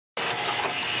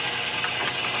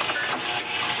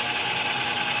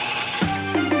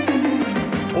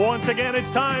once again, it's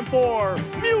time for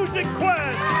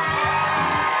MusicQuest!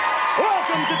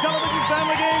 Welcome to television's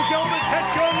family game show that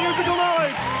tests your musical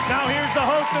knowledge. Now here's the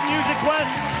host of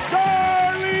MusicQuest,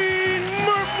 Darlene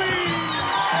Murphy!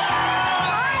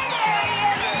 Hi there,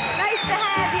 Ian. Nice to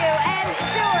have you. And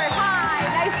Stuart, hi.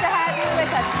 Nice to have you with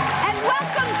us. And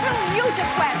welcome to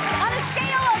MusicQuest. On a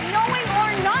scale of knowing or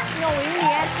not knowing the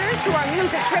answers to our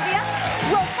music trivia,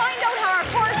 we'll find out how our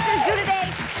choristers do today.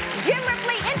 Jim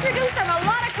Ripley, introduce our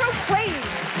melodic group, please.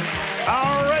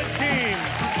 Our red team,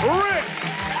 Rick,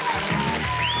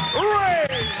 Ray,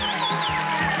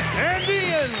 and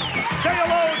Ian. Say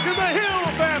hello to the Hill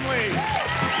family.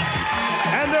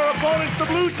 And their opponents, the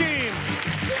blue team,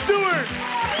 Stuart,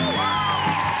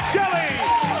 Shelley,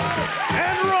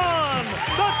 and Ron,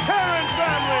 the Tarrant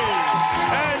family.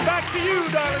 And back to you,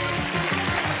 darling.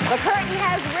 The curtain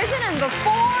has risen, and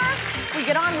before we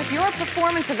get on with your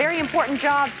performance, a very important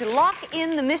job to lock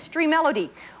in the mystery melody.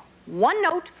 One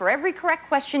note for every correct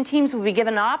question. Teams will be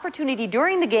given an opportunity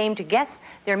during the game to guess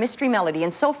their mystery melody.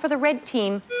 And so for the red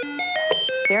team,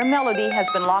 their melody has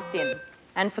been locked in.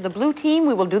 And for the blue team,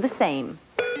 we will do the same.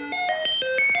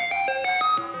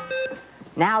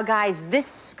 Now, guys,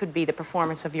 this could be the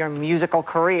performance of your musical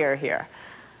career here.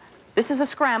 This is a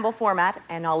scramble format,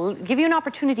 and I'll give you an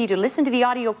opportunity to listen to the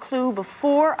audio clue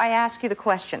before I ask you the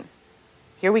question.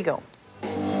 Here we go.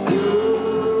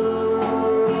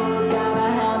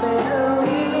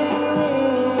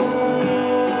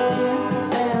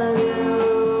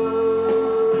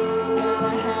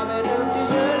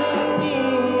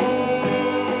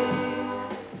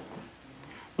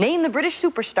 Name the British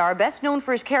superstar best known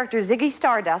for his character Ziggy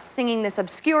Stardust singing this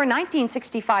obscure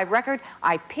 1965 record,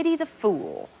 I Pity the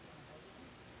Fool.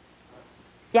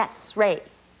 Yes, Ray.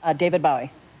 David Bowie.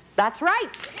 That's right.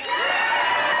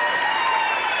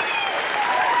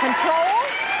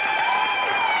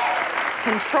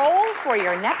 Control for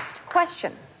your next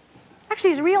question.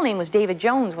 Actually, his real name was David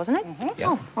Jones, wasn't it? Mm-hmm. Yeah.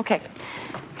 Oh, okay.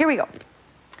 Here we go.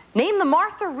 Name the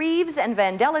Martha Reeves and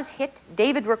Vandellas hit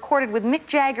David recorded with Mick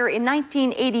Jagger in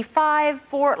 1985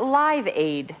 for Live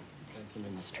Aid. Dancing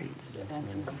in the streets.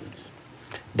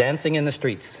 Dancing in the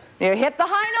streets. You hit the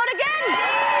high note again.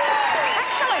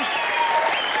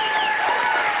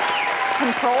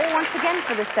 Excellent. Control once again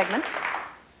for this segment.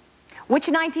 Which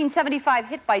 1975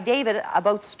 hit by David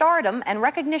about stardom and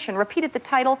recognition repeated the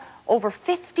title over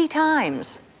 50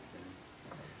 times?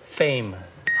 Fame.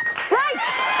 That's right.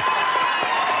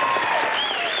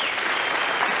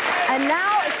 And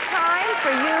now it's time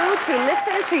for you to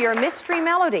listen to your mystery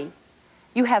melody.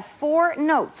 You have 4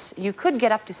 notes. You could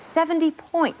get up to 70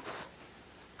 points.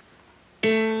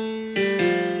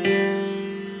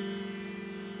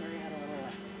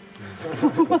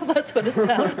 Well, that's what it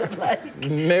sounded like.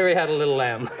 Mary had a little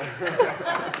lamb.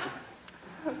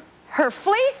 Her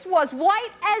fleece was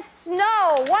white as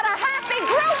snow. What a happy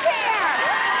group here!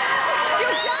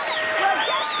 You've done it! You'll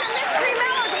get the mystery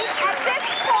melody at this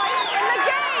point in the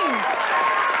game.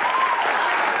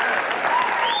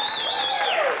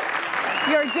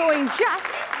 You're doing just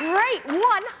great.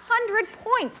 100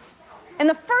 points in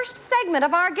the first segment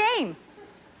of our game.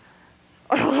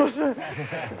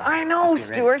 I know,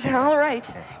 Stuart. All right.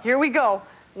 Here we go.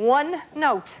 One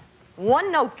note.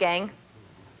 One note, gang.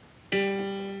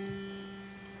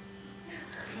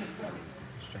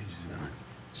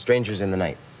 Strangers in the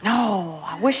Night. No,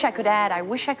 I wish I could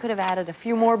have added a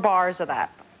few more bars of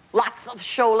that. Lots of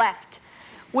show left.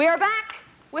 We are back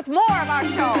with more of our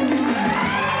show.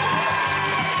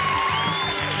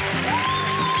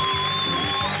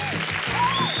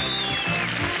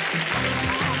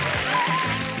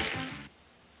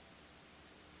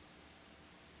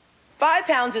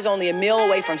 £5 is only a meal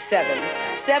away from 7.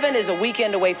 7 is a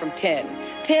weekend away from 10.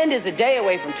 10 is a day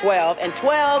away from 12. And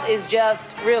 12 is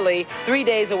just, really, 3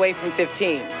 days away from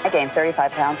 15. I gained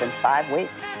 35 pounds in 5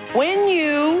 weeks. When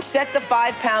you set the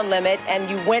 5-pound limit and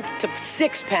you went to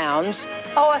 6 pounds...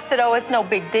 Oh, I said, oh, it's no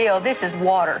big deal. This is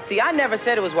water. See, I never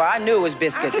said it was water. I knew it was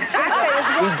biscuits.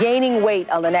 Regaining weight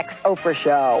on the next Oprah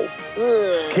show.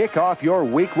 Kick off your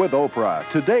week with Oprah,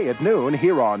 today at noon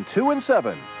here on 2 and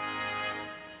 7.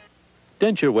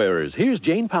 Denture wearers, here's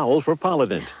Jane Powell for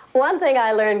Polident. One thing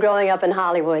I learned growing up in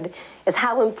Hollywood is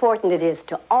how important it is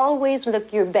to always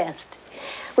look your best.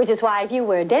 Which is why if you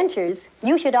wear dentures,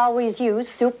 you should always use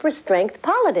Super Strength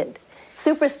Polident.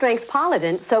 Super Strength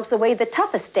Polident soaks away the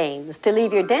toughest stains to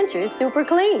leave your dentures super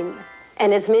clean.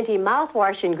 And its minty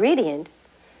mouthwash ingredient,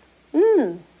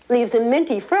 leaves them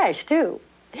minty fresh, too.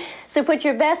 So put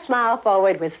your best smile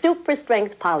forward with Super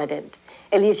Strength Polident.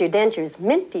 It leaves your dentures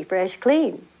minty fresh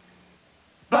clean.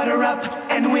 Butter up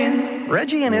and win.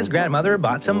 Reggie and his grandmother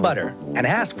bought some butter and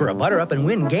asked for a Butter Up and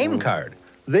Win game card.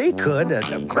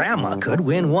 Grandma could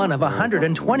win one of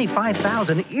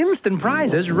 125,000 instant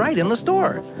prizes right in the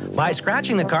store. By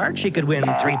scratching the card, she could win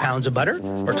 3 pounds of butter,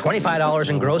 or $25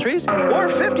 in groceries, or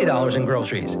 $50 in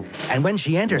groceries. And when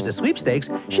she enters the sweepstakes,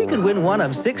 she could win one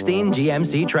of 16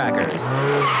 GMC trackers.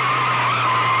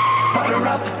 Butter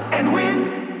up and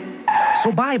win.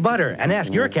 So buy butter and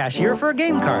ask your cashier for a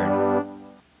game card.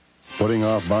 Putting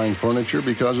off buying furniture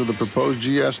because of the proposed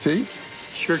GST?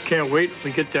 Sure can't wait till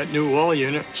we get that new wall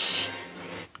unit.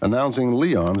 Announcing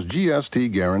Leon's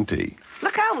GST guarantee.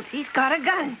 Look out, he's got a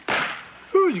gun.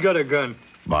 Who's got a gun?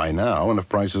 Buy now, and if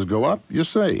prices go up, you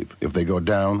save. If they go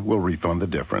down, we'll refund the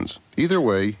difference. Either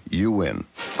way, you win.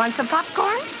 Want some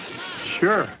popcorn?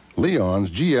 Sure. Leon's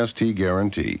GST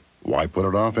guarantee. Why put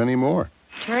it off anymore?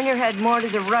 Turn your head more to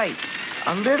the right.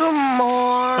 A little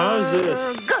more. How's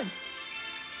this? Good.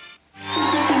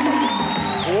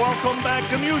 Welcome back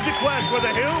to MusicQuest, where the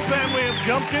Hill family have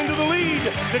jumped into the lead.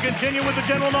 To continue with the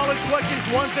general knowledge questions,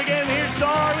 once again, here's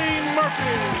Darlene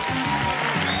Murphy.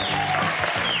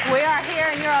 We are here,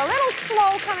 and you're a little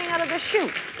slow coming out of the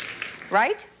chute,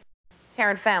 right?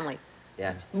 Tarrant family.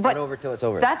 Yeah, start over till it's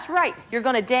over. That's right. You're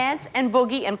going to dance and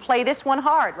boogie and play this one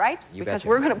hard, right? Because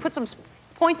we're going to put some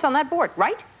points on that board,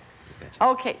 right?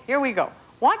 Okay, here we go.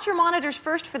 Watch your monitors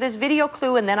first for this video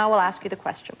clue, and then I will ask you the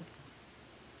question.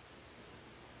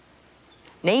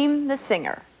 Name the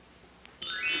singer.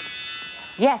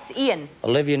 Yes, Ian.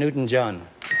 Olivia Newton-John.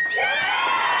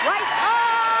 Right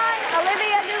on,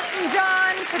 Olivia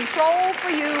Newton-John. Control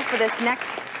for you for this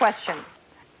next question.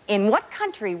 In what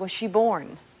country was she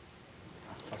born?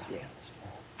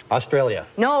 Australia.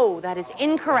 No, that is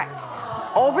incorrect.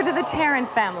 Over to the Tarrant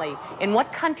family. In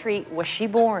what country was she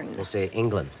born? We'll say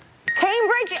England.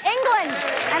 Cambridge, England.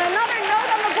 And another note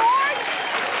on the board.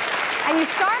 And you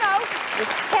start out with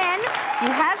 10. You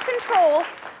have control.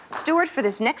 Stuart, for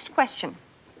this next question.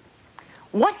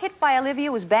 What hit by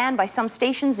Olivia was banned by some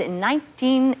stations in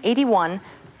 1981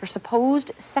 for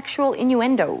supposed sexual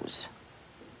innuendos?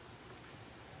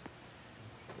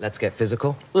 Let's Get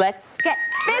Physical. Let's Get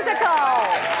Physical.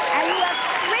 And you have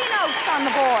 3 notes on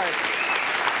the board.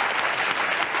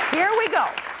 Here we go.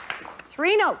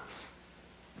 3 notes.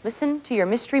 Listen to your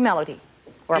mystery melody,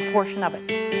 or a portion of it.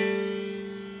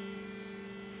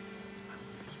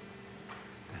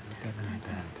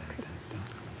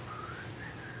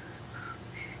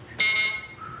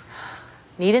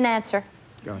 Need an answer.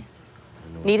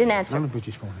 Need an answer.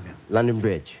 London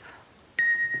Bridge.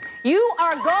 You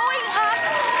are going up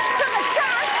to the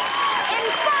charts in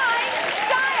fine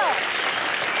style.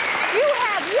 You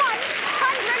have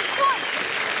 100 points.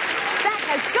 That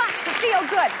has got to feel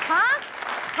good, huh?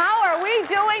 How are we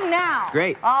doing now?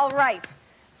 Great. All right.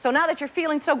 So now that you're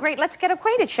feeling so great, let's get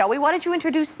acquainted, shall we? Why don't you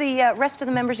introduce the rest of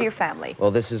the members of your family? Well,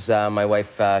 this is my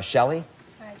wife, Shelley.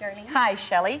 Hi, Darlene. Hi,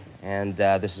 Shelley. And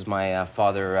this is my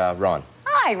father, Ron.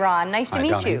 Hi, Ron. Nice to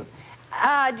meet you.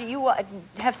 Do you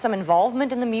have some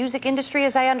involvement in the music industry,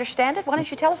 as I understand it? Why don't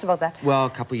you tell us about that? Well, a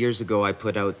couple years ago, I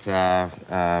put out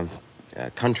a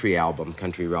country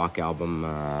rock album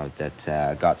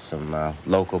that got some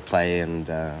local play, and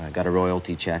I got a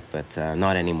royalty check, but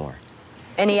not anymore.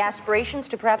 Any aspirations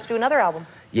to perhaps do another album?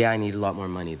 Yeah, I need a lot more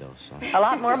money, though. So. A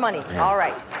lot more money. Yeah. All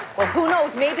right. Well, who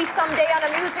knows? Maybe someday on a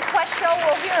MusicQuest show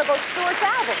we'll hear about Stuart's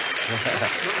album.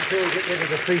 Until we get rid of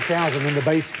the 3,000 in the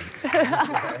basement.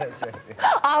 That's right.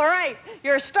 All right.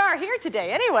 You're a star here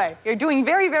today. Anyway, you're doing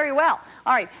very, very well.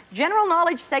 All right. General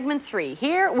knowledge segment 3.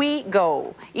 Here we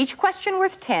go. Each question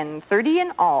worth 10, 30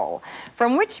 in all.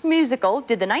 From which musical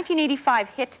did the 1985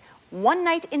 hit One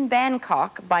Night in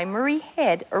Bangkok by Murray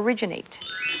Head originate?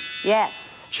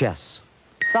 Yes. Chess.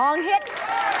 Song hit.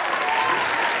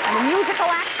 And the musical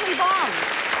actually bombed.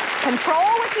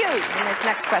 Control with you in this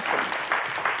next question.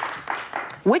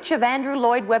 Which of Andrew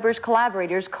Lloyd Webber's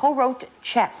collaborators co-wrote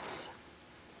Chess?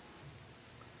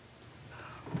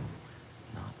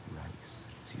 Not Rice.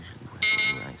 It's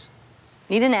usually Rice.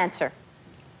 Need an answer.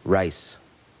 Rice.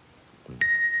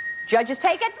 Judges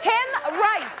take it. Tim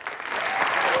Rice.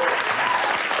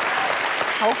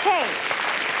 Okay.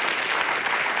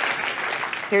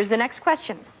 Here's the next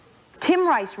question. Tim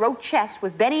Rice wrote Chess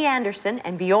with Benny Andersson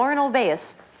and Bjorn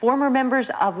Ulvaeus, former members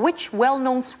of which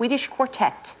well-known Swedish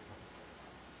quartet?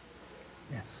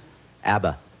 Yes.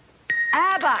 ABBA.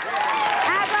 ABBA.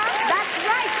 ABBA, that's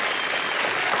right.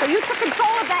 So you took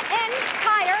control of that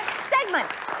entire segment.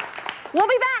 We'll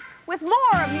be back with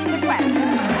more of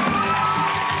MusicQuest.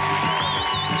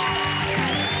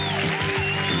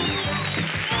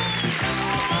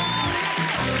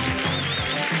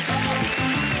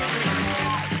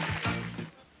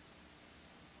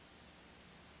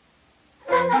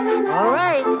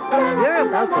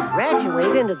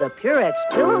 graduate into the Purex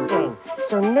Pillow Gang.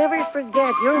 So never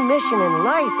forget your mission in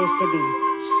life is to be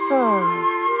soft.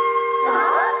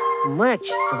 Soft? Much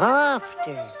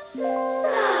softer.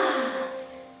 Soft.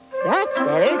 That's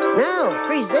better. Now,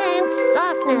 present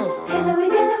softness. Billowy,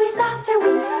 billowy, softer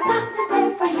we. Softness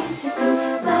there for you to see.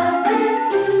 Softness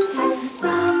you can,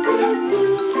 softness you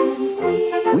can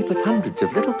see. We put hundreds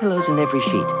of little pillows in every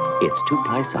sheet. It's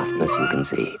 2-ply softness you can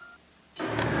see.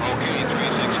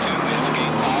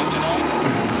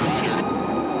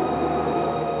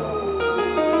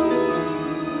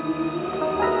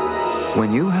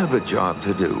 When you have a job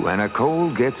to do and a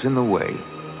cold gets in the way,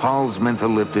 Hall's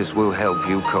Mentholyptus will help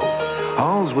you cope.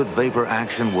 Hall's with Vapor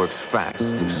Action works fast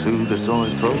to soothe a sore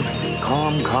throat,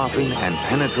 calm coughing, and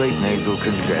penetrate nasal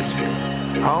congestion.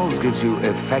 Hall's gives you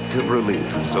effective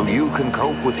relief so you can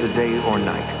cope with the day or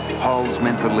night. Hall's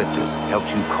Mentholyptus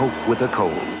helps you cope with a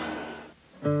cold.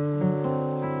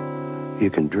 You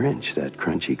can drench that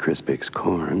crunchy Crispix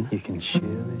corn. You can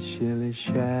shilly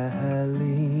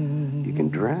shally. You can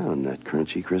drown that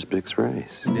crunchy Crispix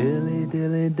rice. Dilly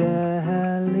dilly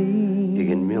dally. You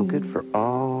can milk it for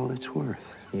all it's worth.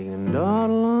 You can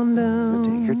dawdle on down.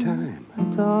 So take your time.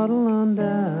 Dawdle on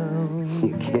down.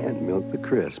 You can't milk the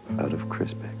crisp out of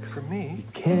Crispix. For me,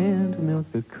 you can't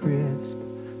milk the crisp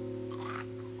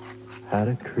out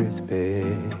of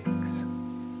Crispix.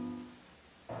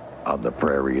 On the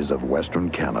prairies of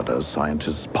Western Canada,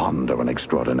 scientists ponder an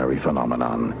extraordinary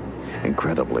phenomenon.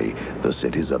 Incredibly, the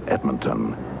cities of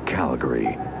Edmonton,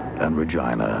 Calgary, and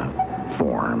Regina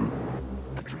form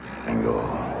a triangle.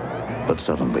 But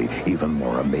suddenly, even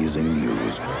more amazing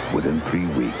news. Within 3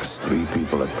 weeks, 3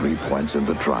 people at 3 points in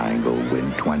the triangle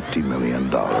win $20 million.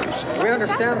 We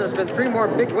understand there's been 3 more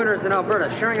big winners in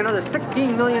Alberta, sharing another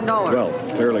 $16 million. Well,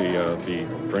 clearly,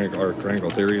 our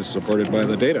triangle theory is supported by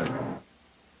the data.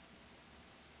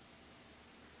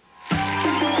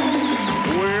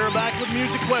 With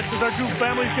MusicQuest as our 2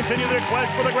 families continue their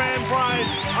quest for the grand prize,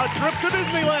 a trip to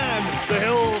Disneyland. The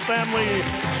Hill family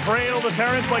trail the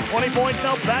Terrans by 20 points.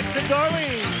 Now back to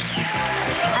Darlene.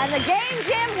 And the game,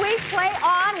 Jim, we play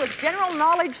on with General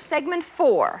Knowledge Segment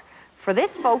 4. For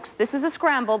this, folks, this is a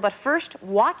scramble, but first,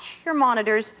 watch your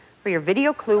monitors for your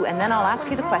video clue, and then I'll ask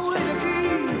you the question. You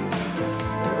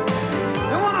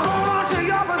want to hold on to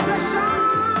your position?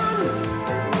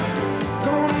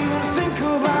 Don't even think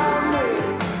about me.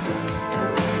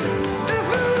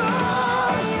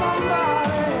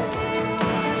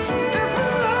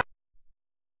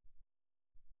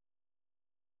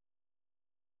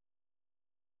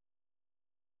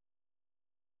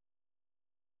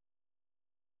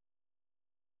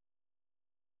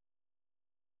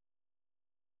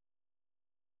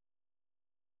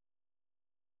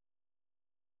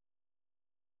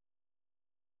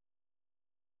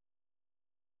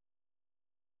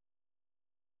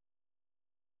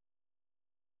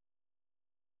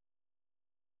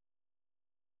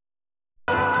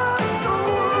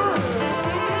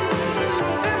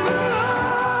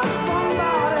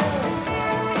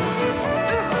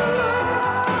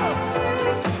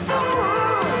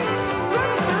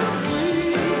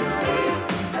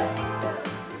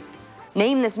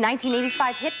 Name this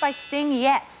 1985 hit by Sting,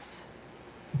 yes.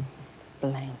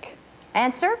 Blank.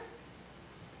 Answer?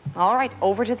 All right,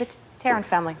 over to the Tarrant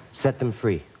family. Set them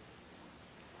free.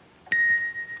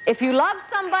 If you love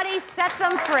somebody, set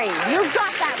them free. You've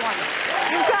got that one.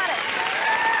 You've got it.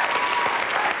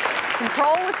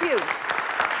 Control with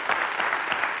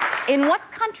you. In what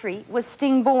country was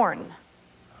Sting born?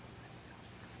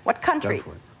 What country?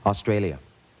 Australia.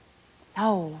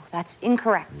 No, that's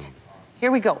incorrect.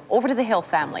 Here we go. Over to the Hill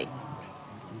family.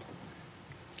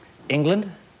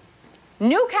 England?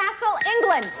 Newcastle,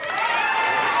 England.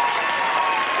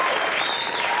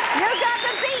 You got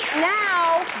the beat.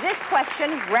 Now, this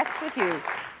question rests with you.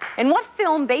 In what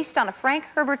film based on a Frank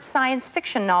Herbert science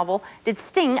fiction novel did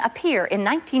Sting appear in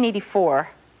 1984?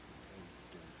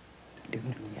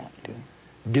 Dune. Yeah, Dune.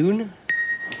 Dune?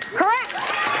 Correct.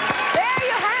 There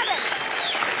you have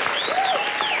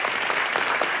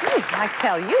it. I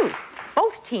tell you,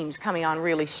 both teams coming on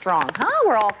really strong, huh?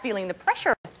 We're all feeling the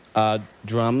pressure.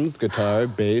 Drums, guitar,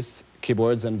 bass,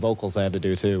 keyboards, and vocals I had to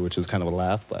do too, which is kind of a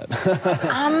laugh, but...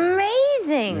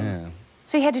 Amazing. Yeah.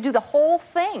 So you had to do the whole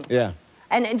thing. Yeah.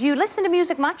 And do you listen to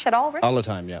music much at all, Rick? All the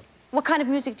time, yeah. What kind of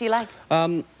music do you like?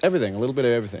 Everything, a little bit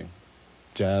of everything.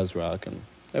 Jazz, rock, and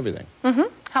everything. Mm-hmm.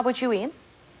 How about you, Ian?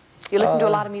 You listen to a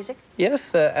lot of music?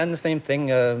 Yes, and the same thing.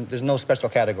 There's no special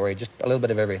category, just a little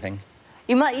bit of everything.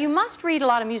 You must read a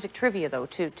lot of music trivia, though,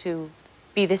 to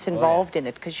be this involved in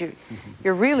it, because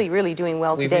you're really, really doing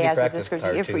well We today. really As is this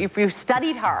practiced hard, too. you've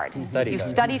studied hard. Studied hard.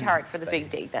 Studied hard for the big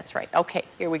day. That's right. Okay,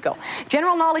 here we go.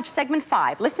 General knowledge segment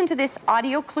 5. Listen to this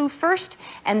audio clue first,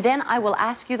 and then I will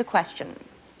ask you the question.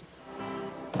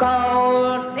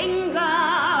 Goldfinger,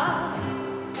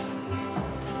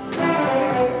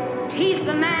 he's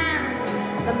the man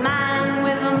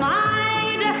with the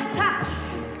Midas touch,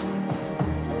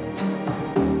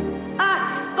 a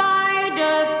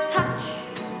spider's touch.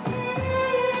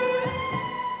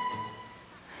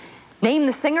 Name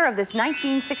the singer of this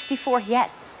 1964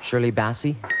 Yes. Shirley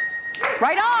Bassey?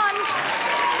 Right on.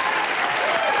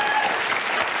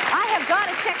 I have got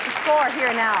to check the score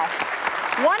here now.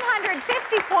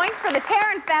 150 points for the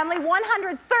Tarrant family,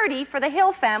 130 for the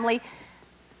Hill family.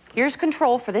 Here's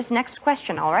control for this next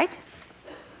question, all right?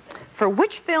 For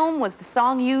which film was the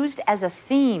song used as a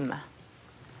theme?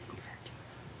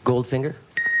 Goldfinger?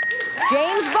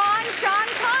 James Bond, Sean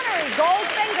Connery,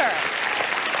 Goldfinger.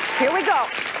 Here we go.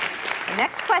 The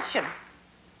next question.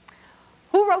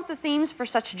 Who wrote the themes for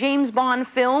such James Bond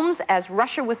films as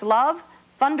Russia with Love,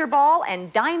 Thunderball,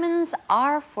 and Diamonds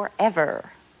Are Forever?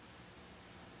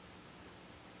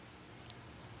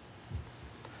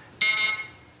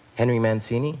 Henry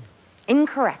Mancini?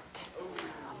 Incorrect.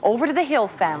 Over to the Hill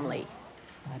family.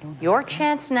 Your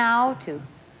chance now to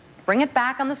bring it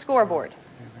back on the scoreboard.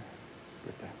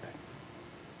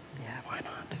 Yeah, why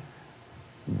not?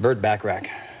 Burt Bacharach.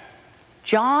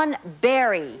 John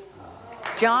Barry.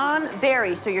 John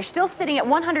Barry. So you're still sitting at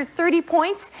 130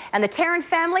 points, and the Tarrant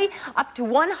family up to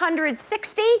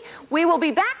 160. We will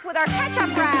be back with our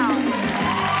catch-up round.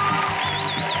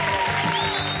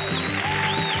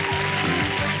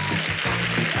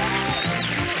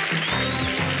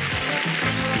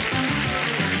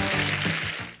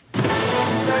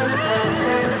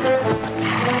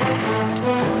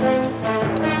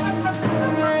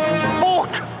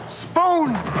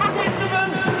 Spoon!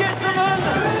 Gentlemen,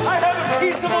 I have a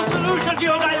peaceable solution to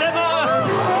your dilemma!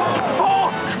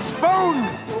 Fork! Spoon!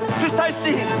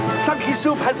 Precisely. Chunky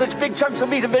soup has such big chunks of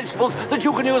meat and vegetables that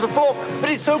you can use a fork, but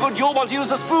it's so good you'll want to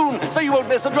use a spoon, so you won't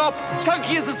miss a drop.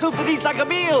 Chunky is a soup that eats like a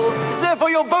meal. Therefore,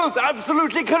 you're both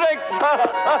absolutely correct.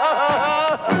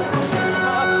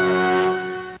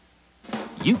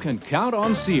 You can count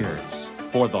on Sears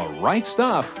for the right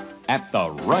stuff at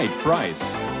the right price.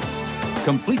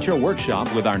 Complete your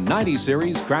workshop with our 90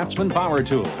 Series Craftsman Power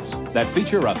Tools that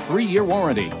feature a 3-year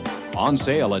warranty. On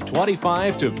sale at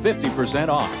 25 to 50%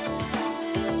 off.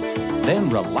 Then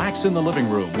relax in the living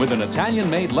room with an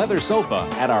Italian-made leather sofa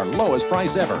at our lowest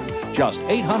price ever, just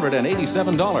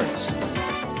 $887.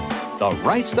 The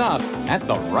right stuff at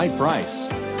the right price.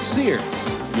 Sears,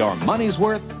 your money's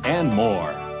worth and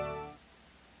more.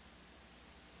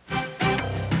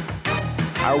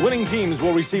 Our winning teams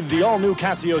will receive the all-new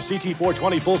Casio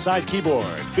CT420 full-size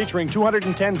keyboard, featuring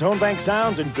 210 tone bank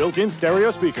sounds and built-in stereo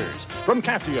speakers. From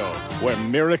Casio, where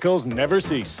miracles never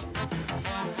cease.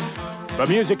 The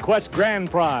MusicQuest Grand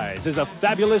Prize is a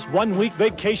fabulous one-week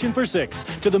vacation for 6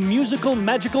 to the musical,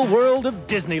 magical world of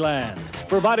Disneyland,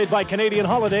 provided by Canadian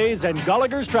Holidays and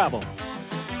Gallagher's Travel.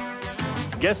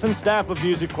 Guests and staff of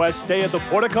MusicQuest stay at the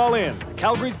Port-o-Call Inn,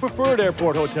 Calgary's preferred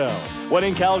airport hotel. When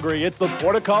in Calgary, it's the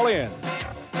Port-o-Call Inn.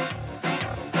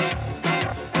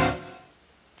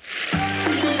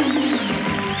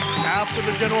 After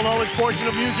the general knowledge portion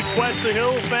of MusicQuest, the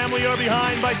Hill family are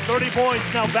behind by 30 points.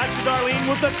 Now back to Darlene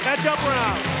with the catch-up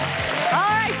round. All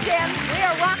right, Jim, we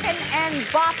are rocking and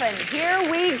bopping. Here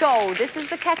we go. This is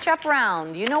the catch-up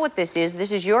round. You know what this is.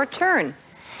 This is your turn.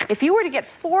 If you were to get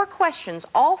 4 questions,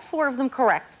 all 4 of them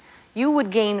correct, you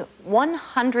would gain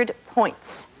 100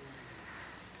 points.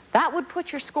 That would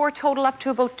put your score total up to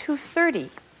about 230.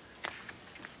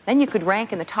 Then you could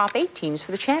rank in the top 8 teams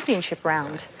for the championship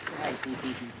round.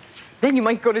 Then you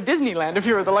might go to Disneyland if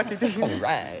you were the lucky team. All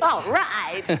right. All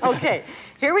right. Okay,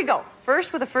 here we go.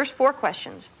 First with the first 4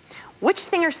 questions. Which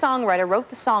singer-songwriter wrote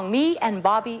the song Me and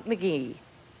Bobby McGee?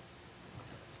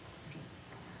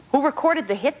 Who recorded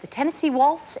the hit The Tennessee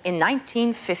Waltz in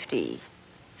 1950?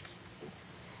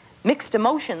 Mixed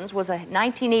Emotions was a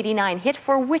 1989 hit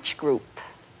for which group?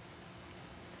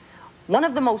 One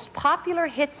of the most popular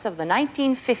hits of the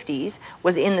 1950s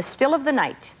was In the Still of the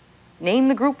Night. Name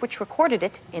the group which recorded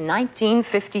it in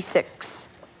 1956.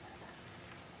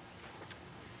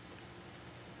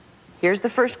 Here's the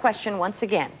first question once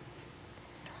again.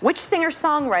 Which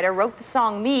singer-songwriter wrote the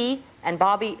song Me and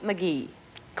Bobby McGee?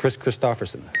 Chris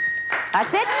Christopherson.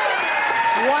 That's it. 1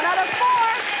 out of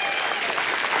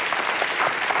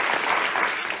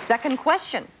 4. Second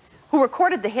question. Who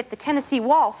recorded the hit The Tennessee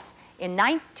Waltz in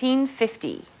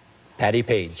 1950? Patti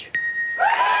Page.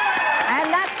 And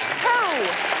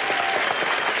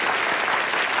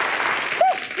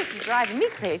driving me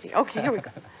crazy. Okay, here we go.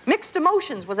 Mixed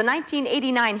Emotions was a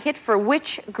 1989 hit for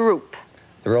which group?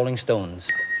 The Rolling Stones.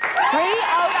 3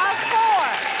 out of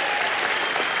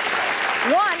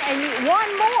 4.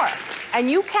 One more,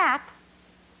 and you cap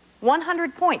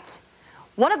 100 points.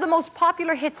 One of the most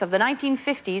popular hits of the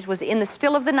 1950s was In the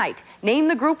Still of the Night. Name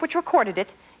the group which recorded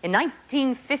it in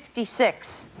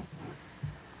 1956.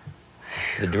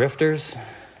 The Drifters.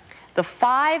 The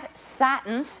Five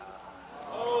Satins.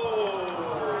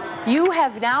 You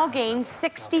have now gained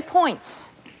 60 points.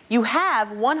 You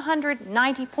have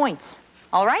 190 points.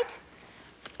 All right?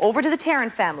 Over to the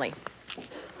Tarrant family.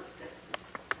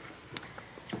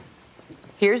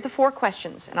 Here's the 4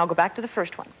 questions, and I'll go back to the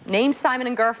first one. Name Simon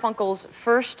and Garfunkel's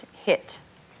first hit.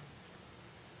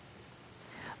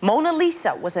 Mona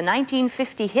Lisa was a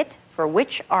 1950 hit for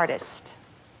which artist?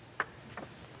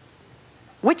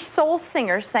 Which soul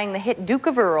singer sang the hit Duke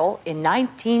of Earl in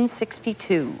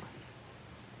 1962?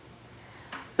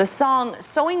 The song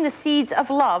Sowing the Seeds of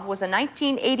Love was a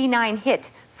 1989 hit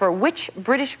for which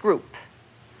British group?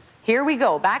 Here we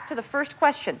go, back to the first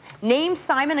question. Name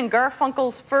Simon and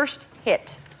Garfunkel's first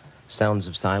hit. Sounds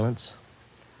of Silence.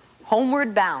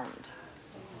 Homeward Bound.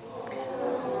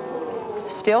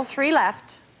 Still 3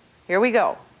 left. Here we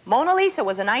go. Mona Lisa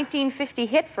was a 1950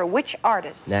 hit for which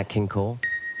artist? Nat King Cole.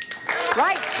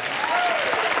 Right.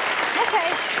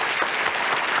 Okay.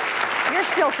 You're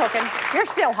still cooking. You're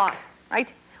still hot,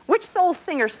 right? Which soul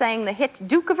singer sang the hit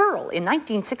Duke of Earl in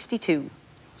 1962?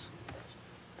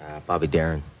 Bobby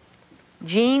Darin.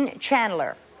 Gene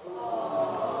Chandler.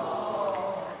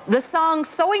 The song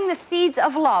Sowing the Seeds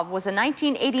of Love was a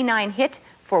 1989 hit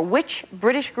for which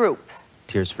British group?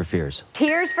 Tears for Fears.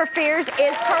 Tears for Fears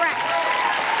is correct.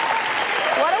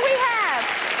 What do we have?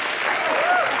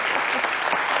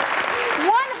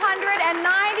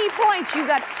 190 points. You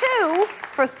got 2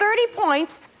 for 30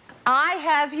 points. I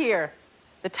have here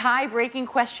the tie-breaking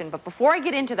question. But before I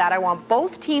get into that, I want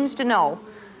both teams to know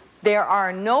there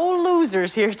are no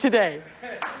losers here today.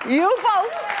 You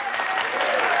both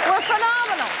were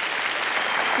phenomenal.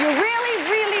 You really,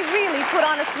 really, really put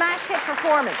on a smash hit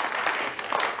performance.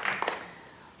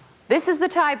 This is the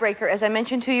tiebreaker, as I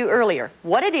mentioned to you earlier.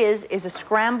 What it is a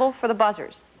scramble for the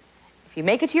buzzers. If you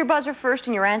make it to your buzzer first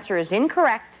and your answer is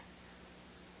incorrect,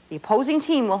 the opposing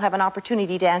team will have an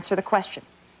opportunity to answer the question.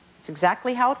 It's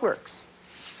exactly how it works.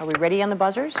 Are we ready on the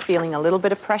buzzers? Feeling a little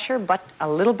bit of pressure, but a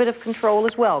little bit of control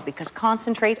as well, because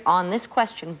concentrate on this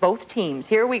question, both teams.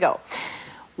 Here we go.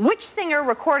 Which singer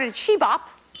recorded She Bop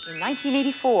in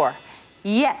 1984?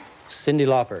 Yes. Cyndi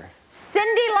Lauper.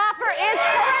 Cyndi Lauper is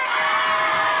correct.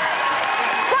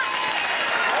 But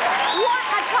what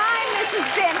a time this has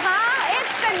been, huh?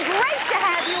 It's been great to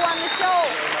have you on the show.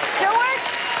 Stuart,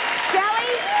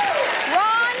 Shelley,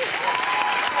 Ron,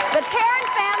 the Tarrant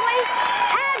family,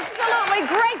 absolutely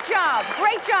great job.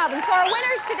 Great job. And so our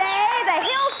winners today, the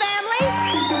Hill family,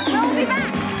 will be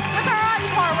back with our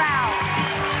encore round.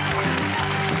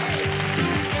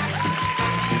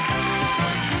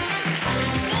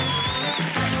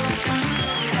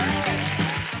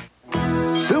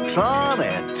 Soup's on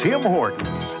at Tim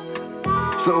Hortons.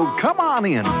 So come on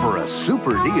in for a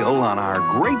super deal on our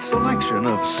great selection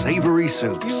of savory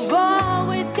soups. You've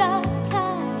always got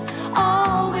time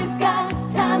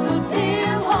for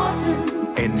Tim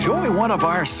Hortons. Enjoy one of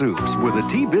our soups with a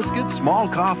tea biscuit, small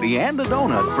coffee, and a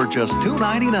donut for just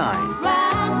 $2.99.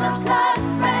 Round the clock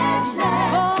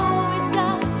freshness.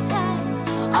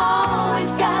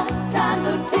 Always got time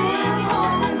for Tim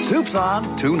Hortons. Soup's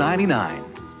on $2.99.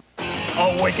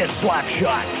 A wicked slap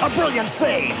shot, a brilliant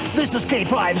save. This is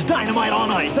K5's Dynamite on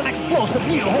Ice, an explosive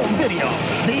new home video.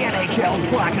 The NHL's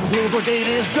Black and Blue Brigade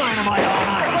is Dynamite on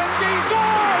Ice.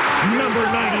 Number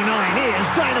 99 is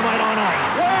Dynamite on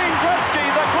Ice. Wayne Gretzky,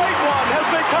 the great one, has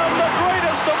become the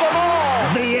greatest of them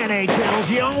all. The NHL's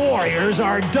Young Warriors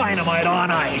are Dynamite on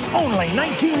Ice. Only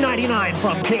 $19.99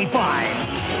 from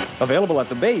K5. Available at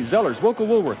the Bay, Zellers, Wokel,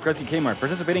 Woolworth, Gretzky, Kmart,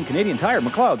 participating Canadian Tire,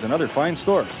 McLeod's, and other fine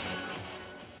stores.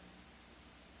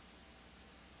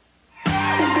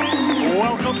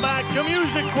 Welcome back to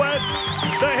MusicQuest.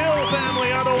 The Hill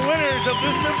family are the winners of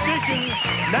this edition.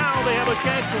 Now they have a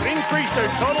chance to increase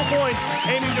their total points,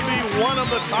 aiming to be one of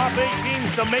the top 8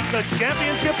 teams to make the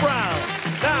championship round.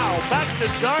 Now, back to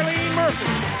Darlene Murphy.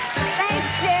 Thanks,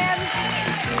 Jim.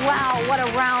 Wow, what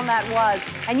a round that was.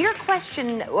 And your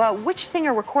question, which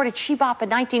singer recorded She Bop in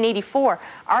 1984?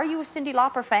 Are you a Cyndi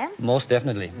Lauper fan? Most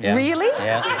definitely. Yeah. Really?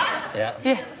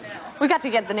 Yeah. We got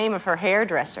to get the name of her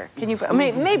hairdresser. Can you?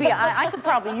 Maybe I could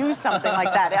probably use something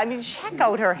like that. I mean, check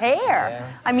out her hair. Yeah.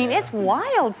 I mean, it's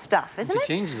wild stuff, isn't it? She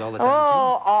changes all the time.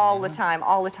 Oh, all the time,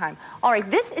 all the time. All right,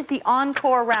 this is the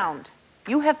encore round.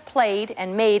 You have played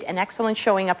and made an excellent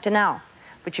showing up to now,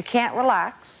 but you can't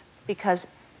relax because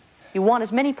you want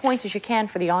as many points as you can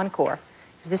for the encore,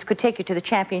 because this could take you to the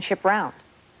championship round,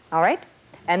 all right?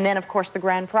 And then, of course, the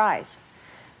grand prize.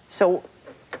 So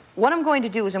what I'm going to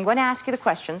do is I'm going to ask you the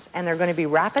questions, and they're going to be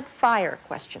rapid-fire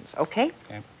questions, okay?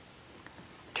 Okay.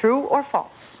 True or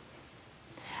false?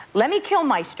 Lemmy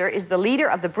Kilmister is the leader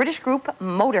of the British group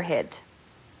Motorhead.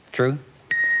 True.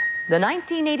 The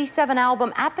 1987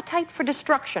 album Appetite for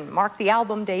Destruction marked the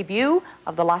album debut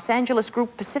of the Los Angeles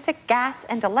group Pacific Gas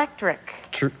and Electric.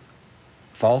 True.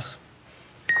 False.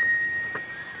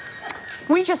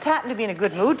 We just happen to be in a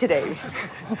good mood today.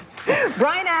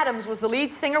 Bryan Adams was the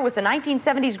lead singer with the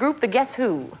 1970s group The Guess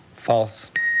Who. False.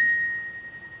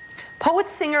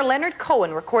 Poet-singer Leonard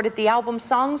Cohen recorded the album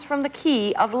Songs from the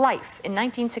Key of Life in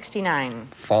 1969.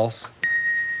 False.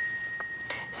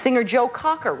 Singer Joe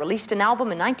Cocker released an album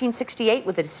in 1968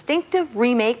 with a distinctive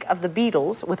remake of the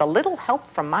Beatles with a little help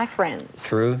from my friends.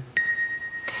 True.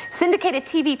 Syndicated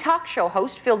TV talk show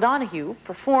host Phil Donahue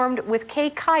performed with Kay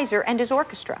Kaiser and his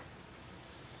orchestra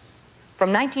from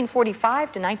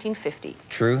 1945 to 1950.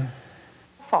 True.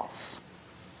 False.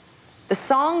 The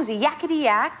songs Yakety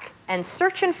Yak and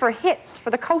Searchin' for Hits for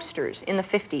the Coasters in the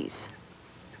 50s.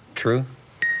 True.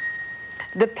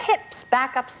 The Pips'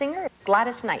 backup singer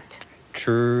Gladys Knight.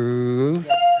 True.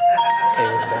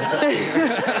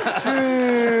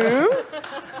 True.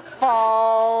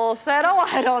 Falsetto,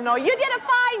 I don't know. You did a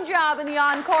fine job in the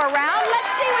encore round.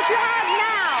 Let's see what you have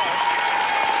now.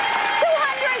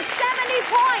 270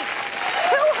 points.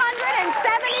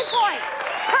 270 points.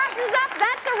 Curtains up,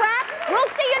 that's a wrap.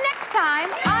 We'll see you next time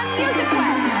on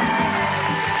MusicQuest.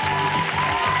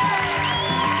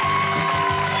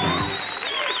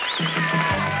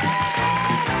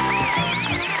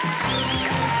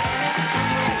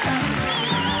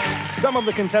 Some of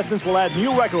the contestants will add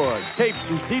new records, tapes,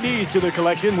 and CDs to their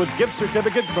collection with gift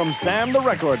certificates from Sam the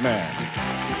Record Man.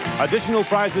 Additional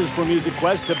prizes for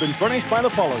MusicQuest have been furnished by the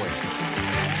following.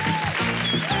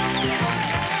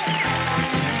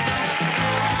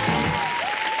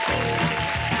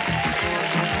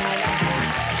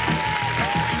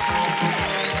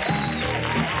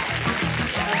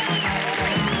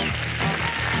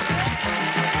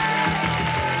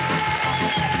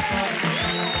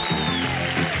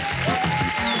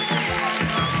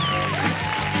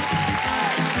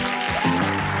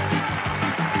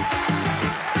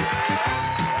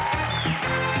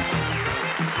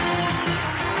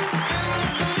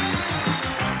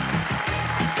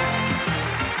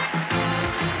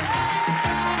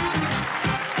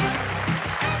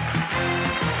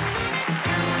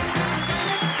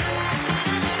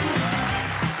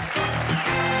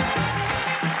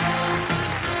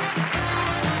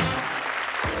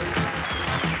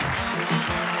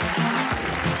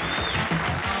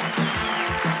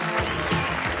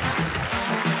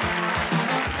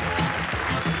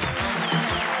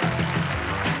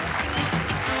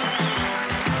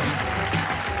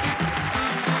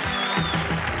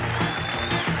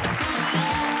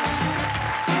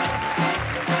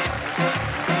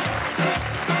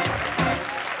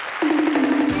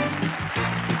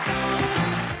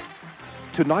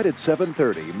 Tonight at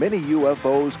 7:30, many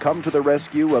UFOs come to the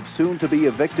rescue of soon-to-be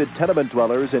evicted tenement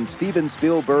dwellers in Steven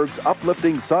Spielberg's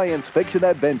uplifting science fiction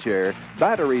adventure,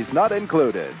 Batteries Not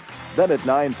Included. Then at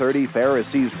 9:30, Ferris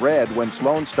sees red when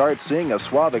Sloan starts seeing a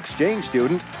suave exchange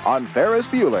student on Ferris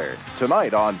Bueller.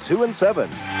 Tonight on 2 and 7.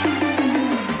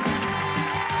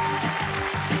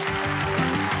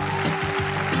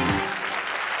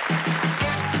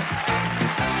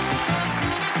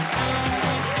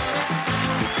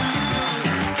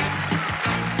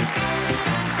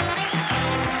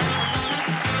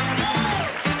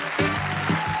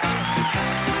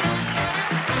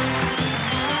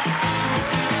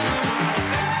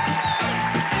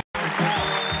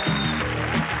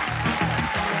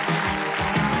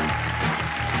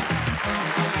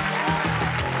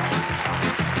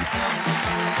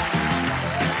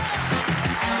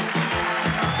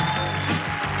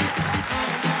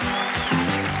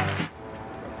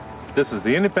 This is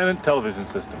the independent television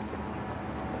system.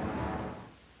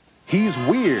 He's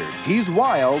weird, he's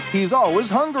wild, he's always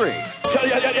hungry.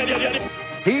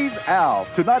 He's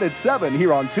Alf, tonight at 7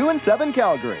 here on 2 and 7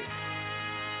 Calgary.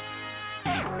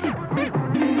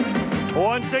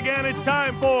 Once again, it's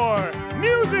time for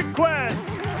MusicQuest.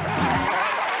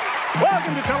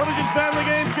 Welcome to television's family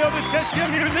game show that tests your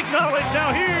music knowledge.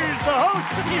 Now here's the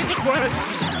host of MusicQuest,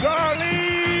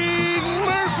 Darlene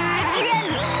Murphy.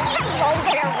 Hello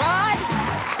there, Rod.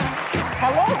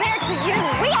 Hello there to you.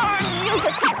 We are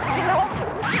MusicQuest, you know.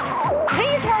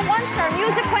 These were once our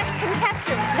MusicQuest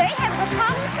contestants. They have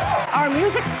come our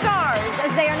music stars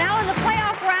as they are now in the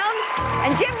playoff round.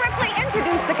 And Jim Ripley,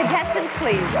 introduce the contestants,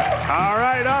 please. All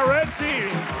right, our red team.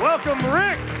 Welcome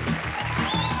Rick,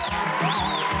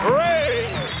 Ray,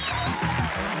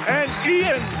 and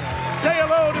Ian. Say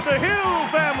hello to the Hill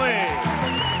family.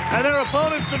 And their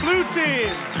opponents, the blue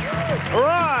team,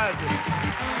 Rod,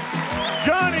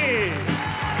 Johnny,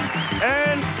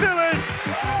 and Phyllis,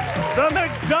 the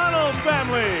McDonald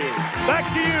family.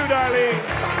 Back to you, Darlene.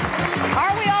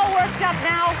 Are we all worked up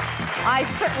now? I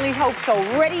certainly hope so.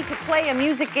 Ready to play a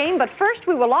music game, but first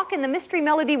we will lock in the mystery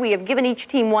melody. We have given each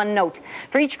team one note.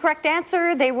 For each correct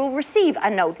answer, they will receive a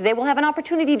note. They will have an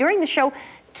opportunity during the show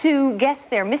to guess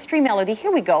their mystery melody.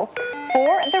 Here we go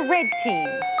for the red team.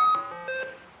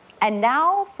 And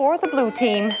now for the blue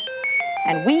team.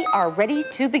 And we are ready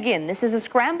to begin. This is a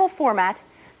scramble format,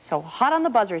 so hot on the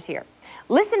buzzers here.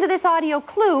 Listen to this audio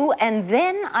clue, and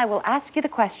then I will ask you the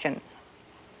question.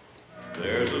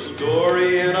 There's a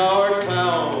story in our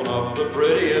town of the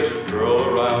prettiest girl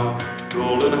around.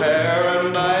 Golden hair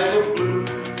and eyes of blue.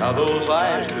 How those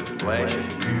eyes could flash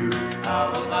at you.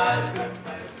 How those eyes could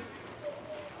flash.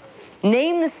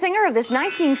 Name the singer of this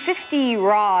 1950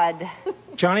 Rod.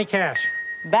 Johnny Cash.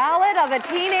 Ballad of a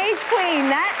Teenage Queen.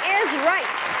 That is right.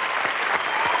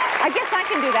 I guess I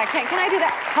can do that. Can I do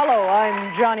that? Hello,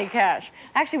 I'm Johnny Cash.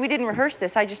 Actually, we didn't rehearse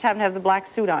this. I just happen to have the black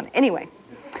suit on. Anyway,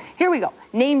 here we go.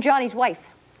 Name Johnny's wife.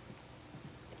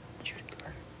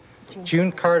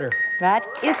 June Carter. That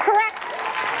is correct.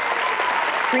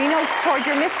 3 notes toward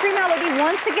your mystery melody.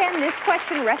 Once again, this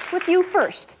question rests with you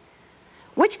first.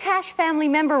 Which Cash family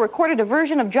member recorded a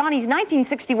version of Johnny's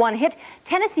 1961 hit,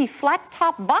 Tennessee Flat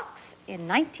Top Box, in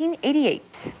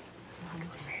 1988?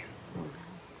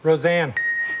 Roseanne.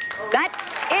 That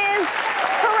is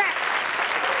correct.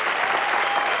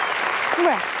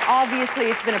 Well,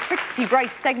 obviously, it's been a pretty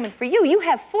bright segment for you. You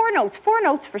have 4 notes. 4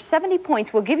 notes for 70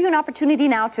 points. We'll give you an opportunity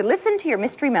now to listen to your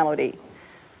mystery melody.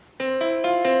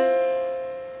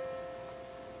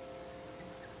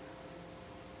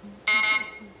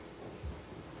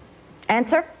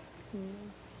 Answer?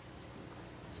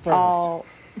 Stardust. Oh,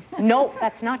 no,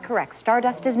 that's not correct.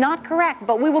 Stardust is not correct,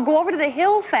 but we will go over to the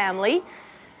Hill family,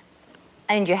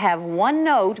 and you have 1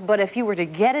 note, but if you were to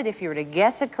get it, if you were to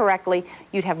guess it correctly,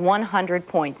 you'd have 100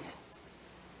 points.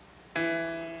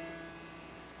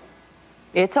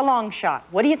 It's a long shot.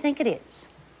 What do you think it is?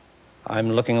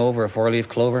 I'm looking over a 4-leaf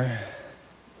clover.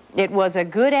 It was a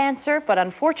good answer, but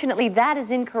unfortunately, that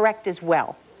is incorrect as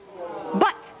well.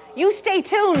 But you stay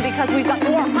tuned because we've got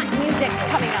more hot music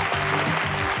coming up.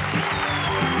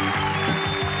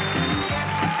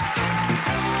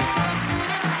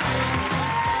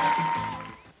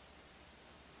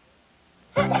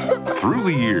 Through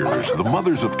the years, the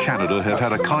mothers of Canada have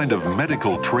had a kind of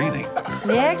medical training.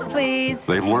 Next, please.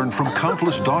 They've learned from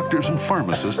countless doctors and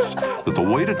pharmacists that the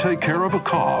way to take care of a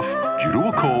cough due to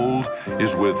a cold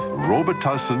is with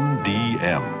Robitussin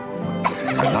DM.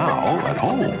 And now, at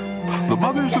home, the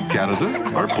mothers of Canada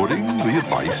are putting the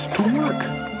advice to work.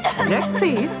 Next,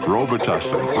 please.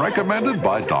 Robitussin, recommended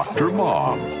by Dr.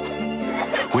 Mom.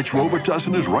 Which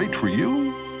Robitussin is right for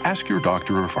you? Ask your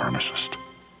doctor or pharmacist.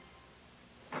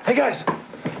 Hey, guys,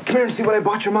 come here and see what I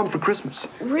bought your mom for Christmas.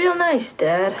 Real nice,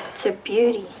 Dad. It's a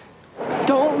beauty.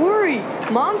 Don't worry.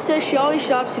 Mom says she always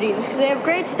shops at Eaton's because they have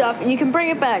great stuff, and you can bring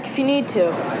it back if you need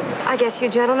to. I guess you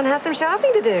gentlemen have some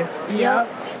shopping to do. Yep.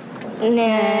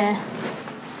 Nah.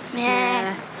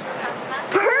 Nah.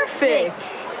 Perfect.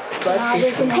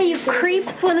 Hey, you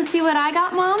creeps want to see what I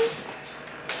got, Mom?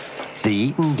 The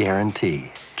Eaton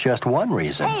Guarantee. Just one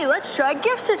reason. Hey, let's try a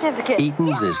gift certificate.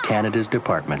 Eaton's is Canada's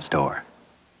department store.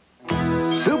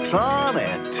 Soup's on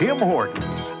at Tim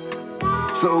Hortons.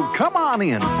 So come on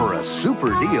in for a super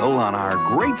deal on our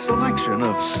great selection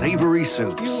of savory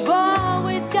soups. You've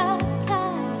always got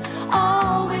time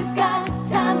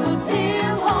for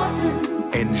Tim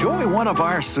Hortons. Enjoy one of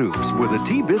our soups with a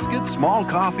tea biscuit, small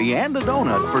coffee, and a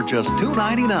donut for just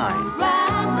 $2.99.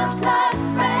 Round the clock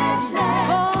freshness.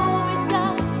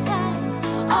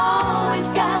 Always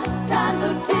got time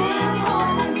for Tim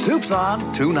Hortons. Soup's on,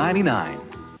 $2.99.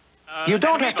 You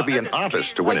don't have to be an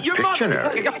artist to win at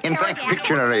Pictionary. In fact,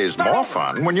 Pictionary is more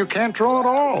fun when you can't draw at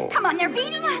all. Come on, they're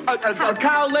beating us. A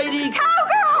cow lady.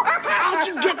 Cowgirl. How'd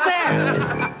you get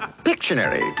that?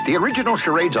 Pictionary, the original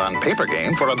charades on paper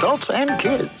game for adults and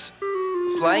kids.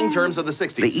 Slang terms of the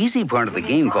 60s. The easy part of the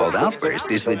game called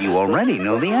Outburst is that you already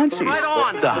know the answers. Right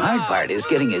on. The hard part is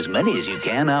getting as many as you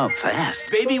can out fast.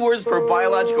 Baby words for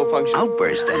biological function.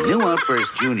 Outburst and new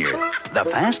Outburst Junior. The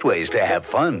fast ways to have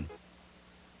fun.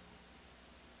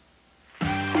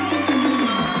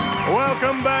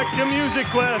 Welcome back to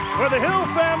MusicQuest, where the Hill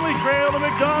family trail the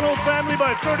McDonald family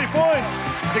by 30 points.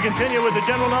 To continue with the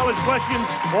general knowledge questions,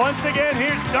 once again,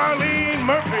 here's Darlene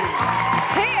Murphy.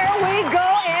 Here we go,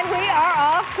 and we are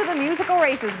off to the musical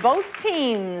races. Both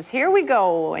teams, here we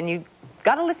go. And you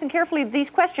got to listen carefully to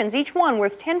these questions, each one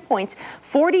worth 10 points,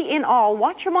 40 in all.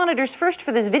 Watch your monitors first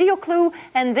for this video clue,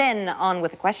 and then on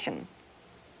with the question.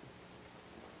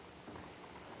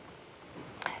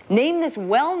 Name this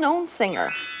well-known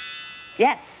singer.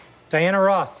 Yes. Diana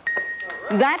Ross.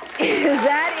 That is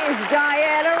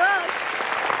Diana Ross.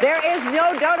 There is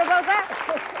no doubt about that.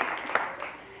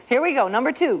 Here we go,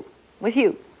 number 2, with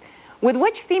you. With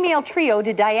which female trio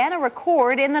did Diana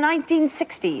record in the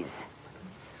 1960s?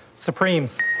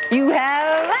 Supremes. You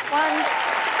have that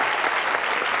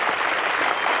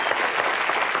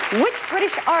one. Which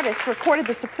British artist recorded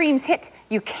the Supremes' hit,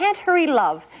 You Can't Hurry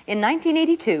Love, in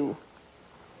 1982?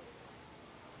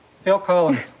 Phil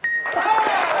Collins.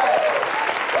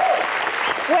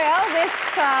 Well, this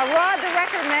Rod the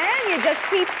Record Man, you just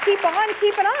keep on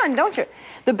keeping on, don't you?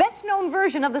 The best-known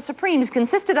version of the Supremes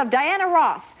consisted of Diana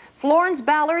Ross, Florence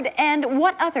Ballard, and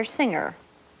what other singer?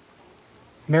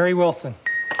 Mary Wilson.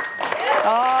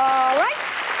 All right.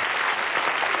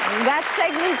 That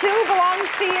segment 2 belongs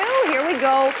to you. Here we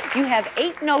go. You have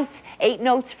 8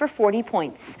 notes for 40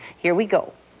 points. Here we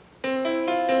go.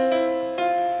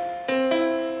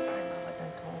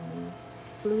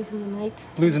 Blues in the Night.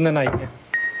 Blues in the Night, yeah.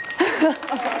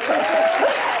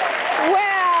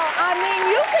 Well, I mean,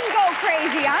 you can go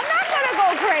crazy. I'm not going to go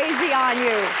crazy on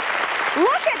you.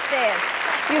 Look at this.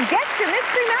 You've guessed your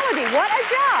mystery melody. What a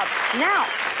job. Now,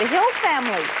 the Hill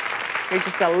family. You're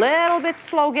just a little bit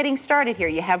slow getting started here.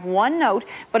 You have 1 note,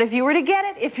 but if you were to get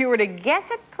it, if you were to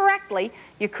guess it correctly,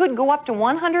 you could go up to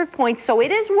 100 points, so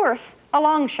it is worth a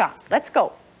long shot. Let's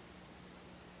go.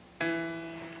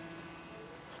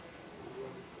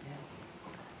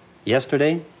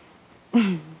 Yesterday?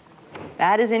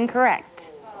 That is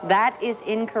incorrect. That is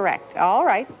incorrect. All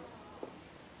right.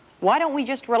 Why don't we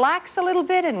just relax a little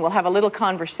bit and we'll have a little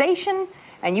conversation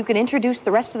and you can introduce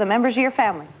the rest of the members of your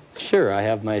family. Sure, I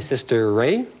have my sister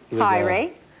Ray. Who is Hi, a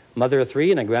Ray. Mother of 3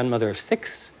 and a grandmother of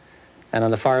 6. And on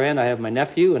the far end, I have my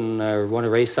nephew and one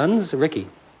of Ray's sons, Ricky.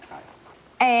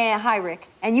 Hi, Rick.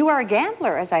 And you are a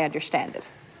gambler, as I understand it.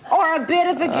 Or a bit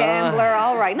of a gambler,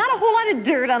 all right. Not a whole lot of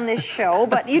dirt on this show,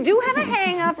 but you do have a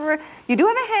hang-up,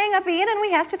 Ian, and we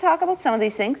have to talk about some of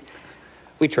these things.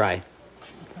 We try.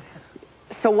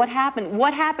 So what happened?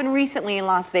 What happened recently in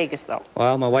Las Vegas, though?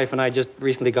 Well, my wife and I just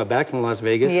recently got back from Las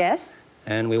Vegas. Yes.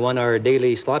 And we won our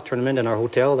daily slot tournament in our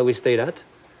hotel that we stayed at.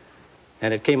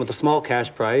 And it came with a small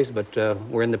cash prize, but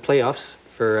we're in the playoffs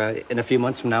for in a few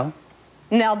months from now.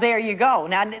 Now, there you go.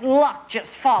 Now, luck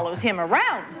just follows him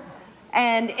around.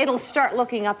 And it'll start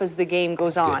looking up as the game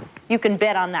goes on. You can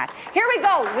bet on that. Here we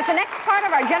go with the next part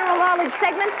of our general knowledge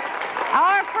segment.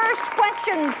 Our first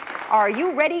questions. Are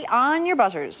you ready on your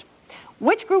buzzers?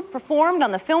 Which group performed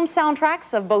on the film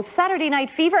soundtracks of both Saturday Night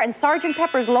Fever and Sgt.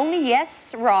 Pepper's Lonely?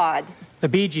 Yes, Rod. The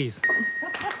Bee Gees.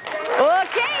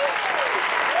 Okay.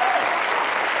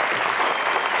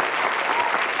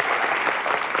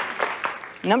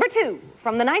 Number 2,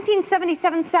 from the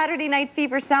 1977 Saturday Night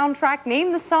Fever soundtrack,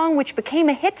 name the song which became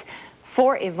a hit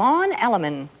for Yvonne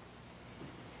Elliman.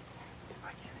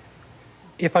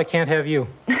 If I Can't Have You.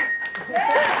 All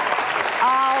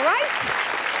right.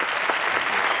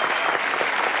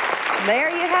 There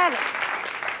you have it.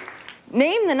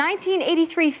 Name the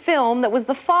 1983 film that was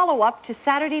the follow-up to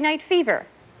Saturday Night Fever.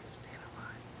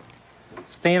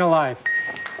 Staying Alive.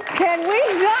 Can we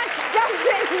not stump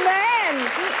this man?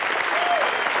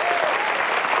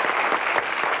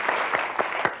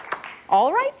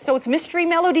 All right, so it's mystery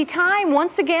melody time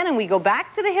once again, and we go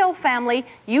back to the Hill family.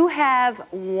 You have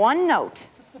 1 note.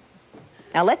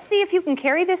 Now let's see if you can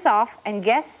carry this off and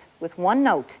guess with 1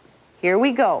 note. Here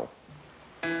we go.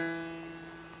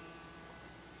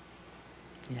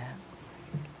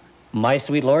 My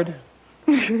Sweet Lord?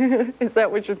 Is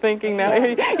that what you're thinking now?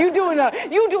 You're doing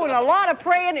a lot of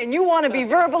praying, and you want to be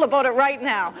verbal about it right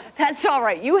now. That's all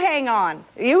right. You hang on.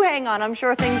 You hang on. I'm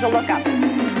sure things will look up.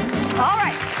 All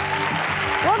right.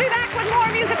 We'll be back with more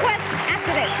MusicQuest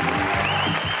after this.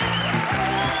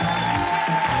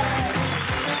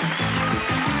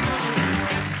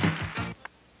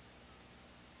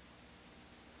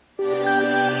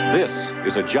 This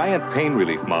is a giant pain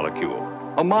relief molecule,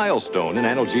 a milestone in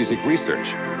analgesic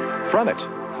research. From it,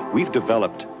 we've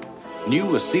developed new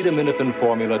acetaminophen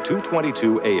formula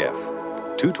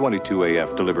 222AF.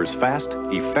 222AF delivers fast,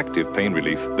 effective pain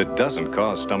relief that doesn't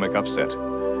cause stomach upset.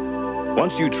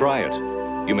 Once you try it,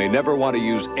 you may never want to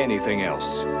use anything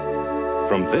else.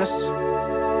 From this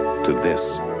to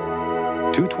this.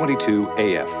 222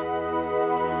 AF.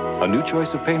 A new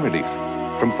choice of pain relief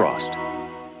from Frost.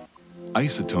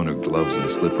 Isotoner gloves and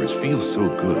slippers feel so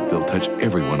good they'll touch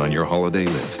everyone on your holiday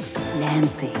list.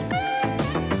 Nancy,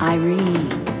 Irene,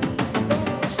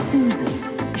 Susan,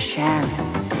 Sharon,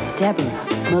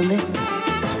 Deborah, Melissa,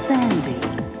 Sandy,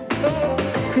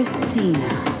 Christina,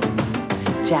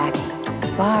 Jackie,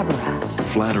 Barbara.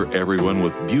 Flatter everyone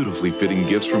with beautifully fitting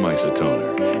gifts from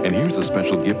Isotoner. And here's a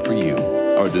special gift for you,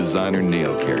 our designer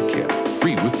nail care kit,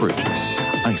 free with purchase.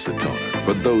 Isotoner,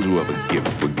 for those who have a gift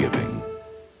for giving.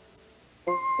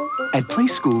 At Play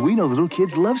School, we know little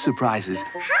kids love surprises.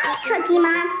 Hi, Cookie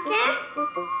Monster.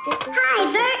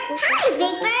 Hi, Bert. Hi,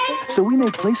 Big Bird. So we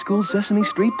make Play School Sesame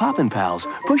Street Poppin' Pals.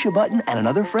 Push a button and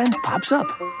another friend pops up.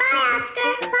 Bye,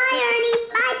 Oscar. Bye, Ernie.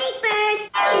 Bye, Big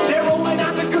Bird. They're rolling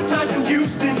out the good times in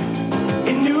Houston,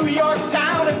 in New York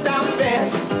town and South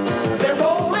Bend. They're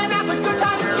rolling out the good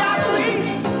times in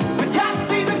Yahtzee. With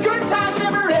Yahtzee, the good times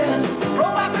never end. Roll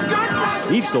out the good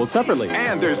times. Each sold separately.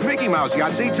 And there's Mickey Mouse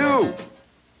Yahtzee, too.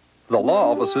 The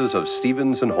law offices of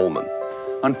Stevens and Holman.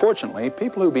 Unfortunately,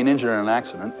 people who've been injured in an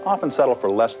accident often settle for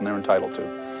less than they're entitled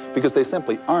to because they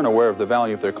simply aren't aware of the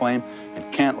value of their claim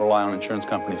and can't rely on insurance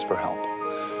companies for help.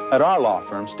 At our law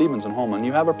firm, Stevens and Holman,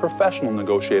 you have a professional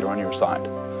negotiator on your side.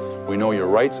 We know your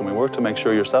rights and we work to make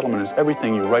sure your settlement is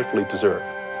everything you rightfully deserve.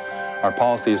 Our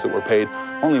policy is that we're paid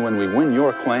only when we win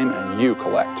your claim and you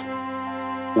collect.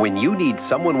 When you need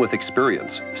someone with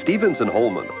experience, Stevens and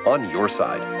Holman on your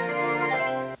side.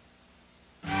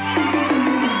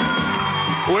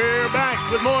 We're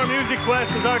back with more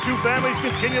MusicQuest as our two families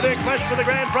continue their quest for the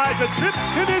grand prize, a trip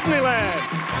to Disneyland.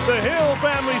 The Hill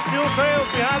family still trails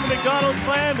behind the McDonald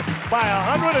clan by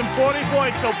 140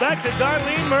 points. So back to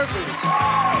Darlene Murphy.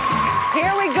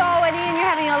 Here we go, and Ian, you're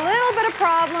having a little bit of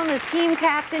problem as team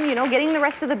captain, you know, getting the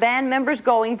rest of the band members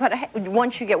going, but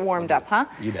once you get warmed up, huh?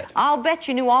 You bet. I'll bet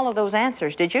you knew all of those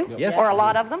answers, did you? Yes. Or a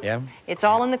lot of them? Yeah. It's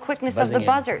all in the quickness of the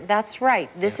buzzer. That's right.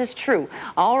 This is true.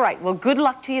 All right. Well, good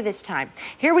luck to you this time.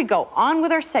 Here we go. On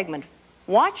with our segment.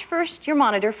 Watch first your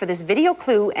monitor for this video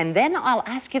clue, and then I'll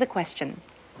ask you the question.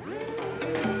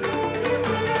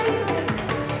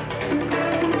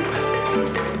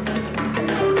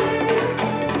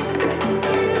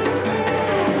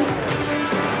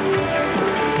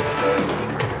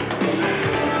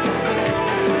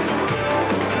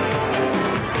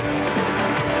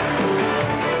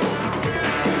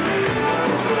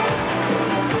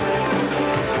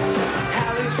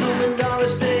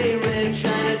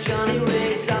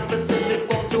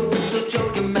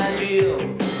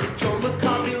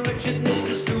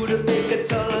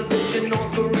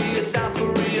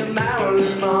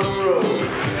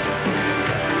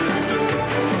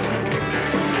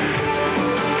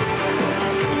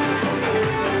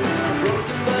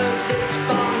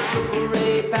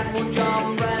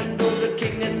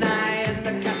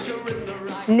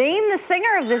 Name the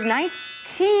singer of this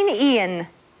 19 Ian.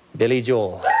 Billy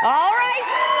Joel. All right.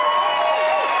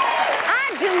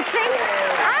 I do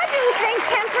think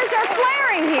tempers are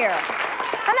flaring here.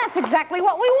 And that's exactly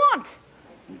what we want.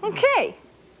 Okay.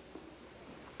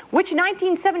 Which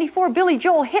 1974 Billy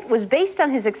Joel hit was based on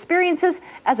his experiences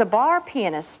as a bar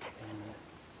pianist?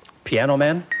 Piano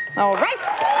Man. All right.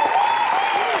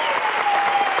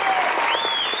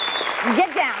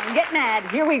 Get down, get mad.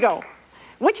 Here we go.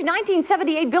 Which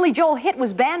 1978 Billy Joel hit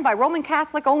was banned by Roman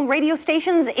Catholic-owned radio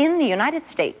stations in the United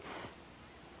States?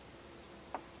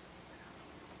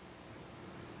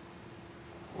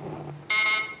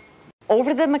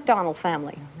 Over the McDonald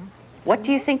family. What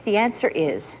do you think the answer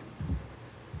is?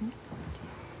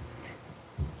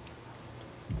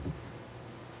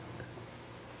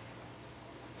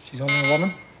 She's only a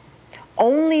woman?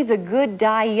 Only the good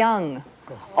die young.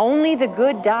 Only the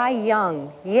good die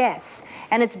young. Yes.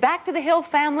 And it's back to the Hill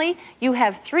family. You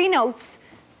have three notes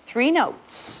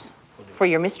for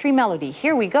your mystery melody.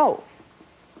 Here we go.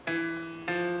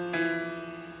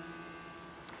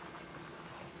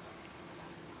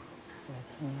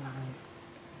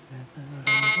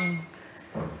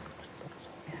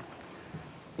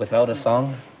 Without a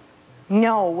song?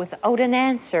 No, without an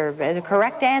answer, the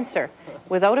correct answer.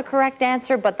 Without a correct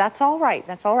answer, but that's all right.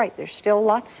 That's all right. There's still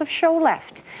lots of show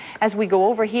left. As we go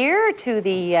over here to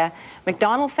the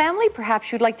McDonald family,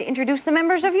 perhaps you'd like to introduce the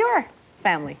members of your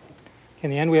family.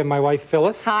 In the end, we have my wife,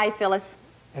 Phyllis. Hi, Phyllis.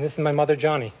 And this is my mother,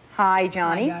 Johnny. Hi,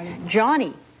 Johnny. Hi,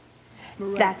 Johnny.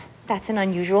 That's an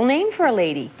unusual name for a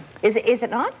lady. Is it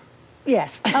not?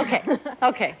 Yes. Okay.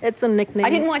 Okay. It's a nickname. I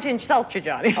didn't want to insult you,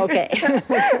 Johnny. Okay.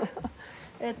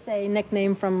 It's a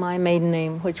nickname from my maiden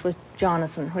name, which was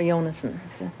Jonasson or Jonasson.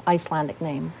 It's an Icelandic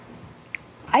name.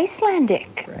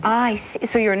 Icelandic. I see.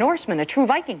 So you're a Norseman, a true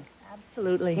Viking.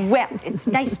 Absolutely. Well, it's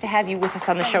nice to have you with us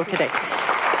on the show today.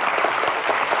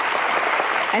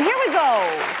 And here we go.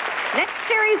 Next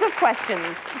series of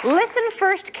questions. Listen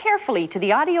first carefully to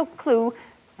the audio clue,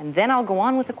 and then I'll go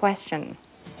on with the question.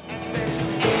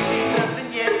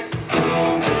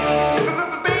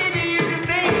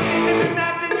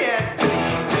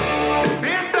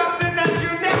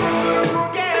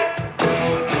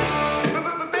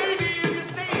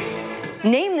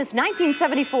 Name this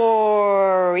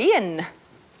 1974 Ian.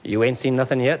 You ain't seen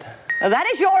nothing yet? That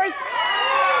is yours.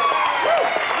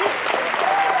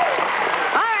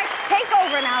 All right, take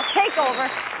over now, take over.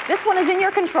 This one is in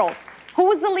your control. Who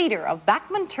was the leader of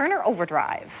Bachman-Turner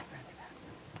Overdrive?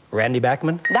 Randy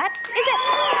Bachman? That is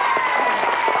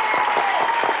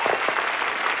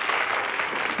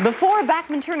it. Before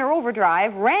Bachman-Turner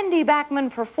Overdrive, Randy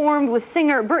Bachman performed with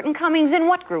singer Burton Cummings in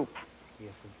what group?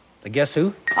 The Guess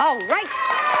Who? All right.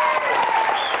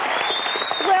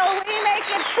 Will we make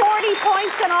it 40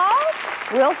 points in all?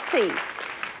 We'll see.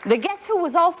 The Guess Who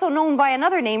was also known by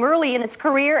another name early in its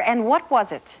career, and what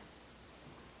was it?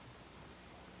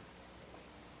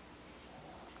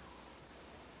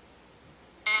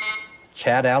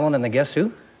 Chad Allen and the Guess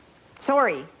Who?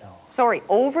 Sorry. Sorry.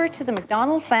 Over to the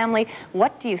McDonald family.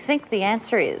 What do you think the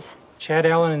answer is? Chad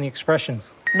Allen and the Expressions.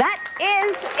 That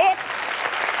is it.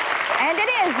 And it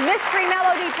is mystery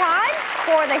melody time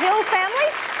for the Hill family.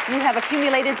 You have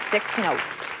accumulated 6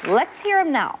 notes. Let's hear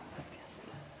them now.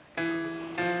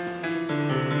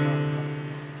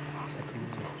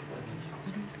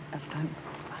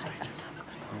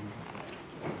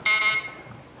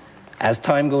 As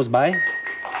Time Goes By? That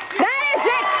is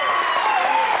it!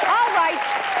 All right.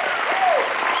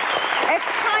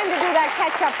 It's time to do that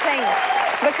catch-up thing,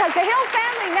 because the Hill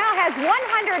family now has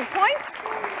 100 points.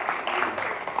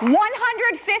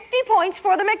 150 points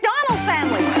for the McDonald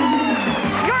family.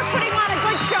 You're putting on a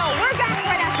good show. We're back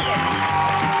right after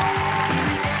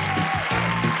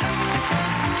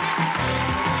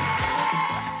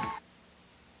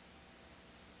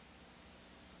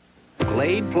this.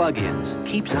 Glade plug-ins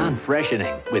keeps on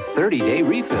freshening with 30-day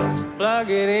refills. Plug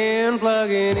it in,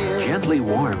 plug it in. Gently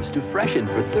warms to freshen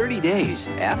for 30 days.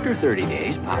 After 30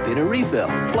 days, pop in a refill.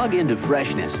 Plug into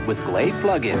freshness with Glade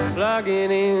plug-ins. Plug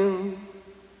it in.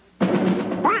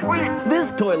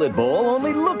 This toilet bowl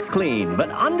only looks clean, but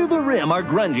under the rim are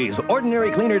grungies ordinary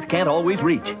cleaners can't always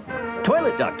reach.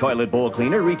 Toilet Duck Toilet Bowl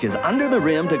Cleaner reaches under the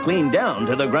rim to clean down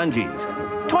to the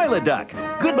grungies. Toilet Duck.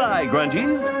 Goodbye,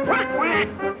 grungies.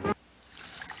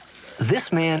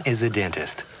 This man is a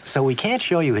dentist, so we can't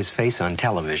show you his face on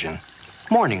television.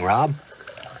 Morning, Rob.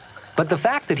 But the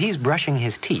fact that he's brushing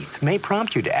his teeth may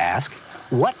prompt you to ask,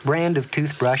 what brand of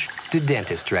toothbrush do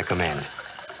dentists recommend?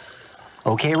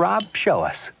 Okay, Rob, show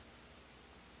us.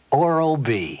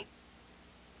 Oral-B.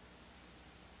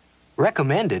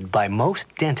 Recommended by most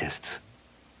dentists.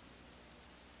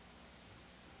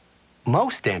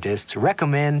 Most dentists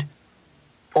recommend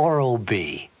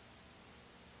Oral-B.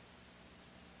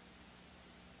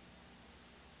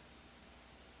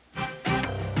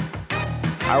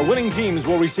 Our winning teams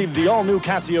will receive the all-new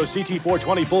Casio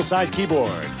CT420 full-size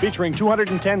keyboard, featuring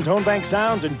 210 tone bank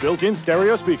sounds and built-in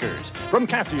stereo speakers. From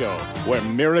Casio, where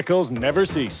miracles never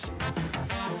cease.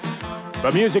 The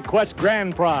MusicQuest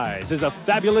Grand Prize is a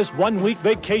fabulous one-week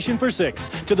vacation for 6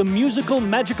 to the musical,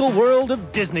 magical world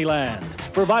of Disneyland,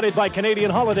 provided by Canadian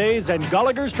Holidays and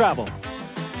Gallagher's Travel.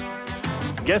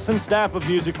 Guests and staff of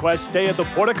MusicQuest stay at the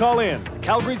Portical Inn,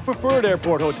 Calgary's preferred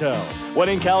airport hotel. When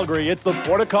in Calgary, it's the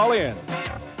Portical Inn.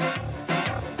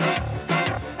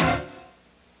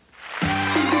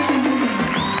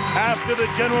 After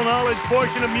the general knowledge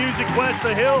portion of MusicQuest,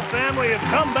 the Hill family have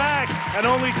come back and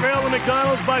only trail the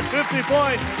McDonald's by 50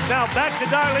 points. Now back to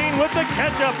Darlene with the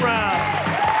catch-up round.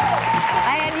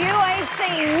 And you ain't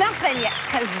seen nothing yet,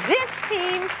 because this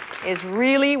team is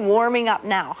really warming up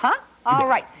now, huh? All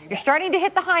right, you're starting to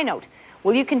hit the high note.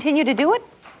 Will you continue to do it?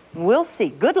 We'll see.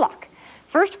 Good luck.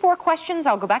 First 4 questions,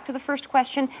 I'll go back to the first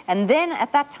question, and then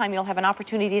at that time you'll have an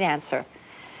opportunity to answer.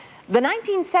 The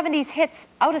 1970s hits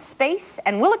Out of Space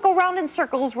and Will It Go Round in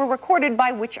Circles were recorded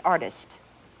by which artist?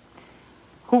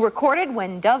 Who recorded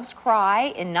When Doves Cry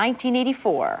in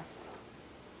 1984?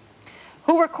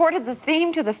 Who recorded the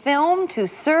theme to the film To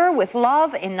Sir with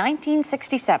Love in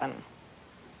 1967?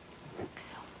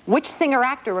 Which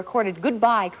singer-actor recorded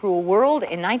Goodbye, Cruel World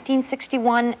in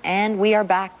 1961? And we are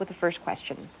back with the first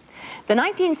question. The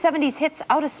 1970s hits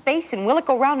Out of Space and Will It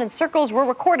Go Round in Circles were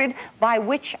recorded by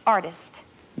which artist?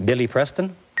 Billy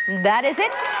Preston? That is it.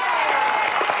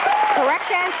 Correct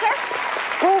answer.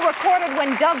 Who recorded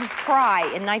When Doves Cry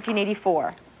in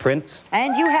 1984? Prince.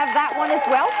 And you have that one as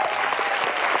well.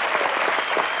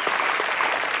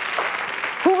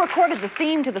 Who recorded the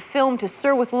theme to the film To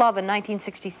Sir with Love in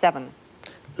 1967?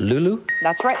 Lulu.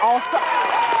 That's right. Also,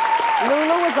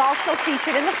 Lulu was also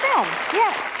featured in the film.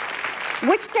 Yes.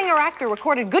 Which singer-actor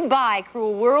recorded Goodbye,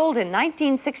 Cruel World in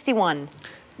 1961?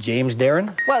 James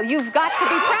Darren. Well, you've got to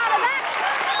be proud of that.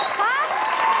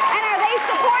 Huh? And are they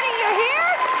supporting you here?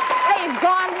 They've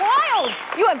gone wild.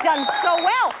 You have done so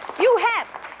well. You have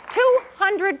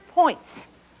 200 points.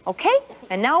 Okay?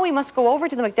 And now we must go over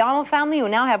to the McDonald family, who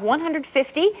now have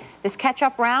 150. This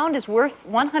catch-up round is worth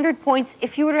 100 points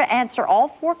if you were to answer all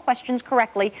 4 questions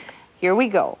correctly. Here we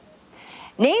go.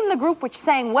 Name the group which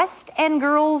sang West End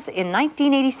Girls in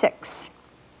 1986.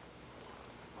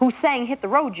 Who sang Hit the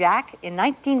Road, Jack in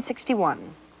 1961?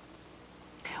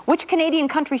 Which Canadian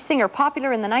country singer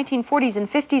popular in the 1940s and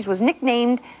 50s was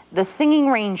nicknamed the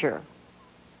Singing Ranger?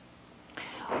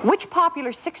 Which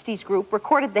popular 60s group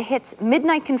recorded the hits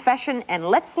Midnight Confession and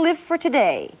Let's Live for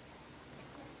Today?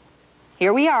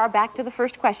 Here we are, back to the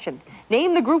first question.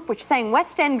 Name the group which sang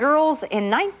West End Girls in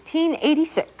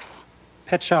 1986.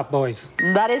 Pet Shop Boys.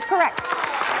 That is correct.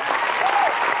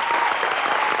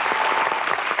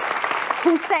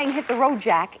 Who sang Hit the Road,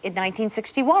 Jack in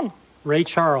 1961? Ray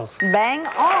Charles. Bang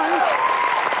on.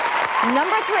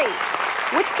 Number 3.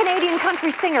 Which Canadian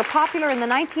country singer popular in the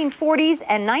 1940s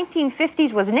and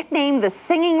 1950s was nicknamed the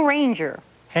Singing Ranger?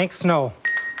 Hank Snow.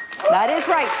 That is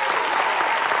right.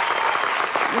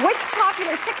 Which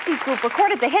popular 60s group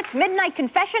recorded the hits Midnight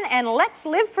Confession and Let's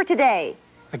Live for Today?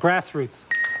 The Grassroots.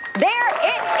 There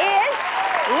it is.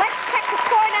 Let's check the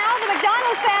score now. The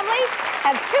McDonald family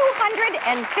have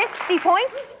 250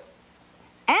 points.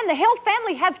 And the Hill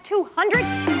family have 200. We're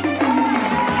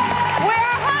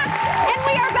hot, and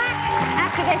we are back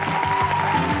after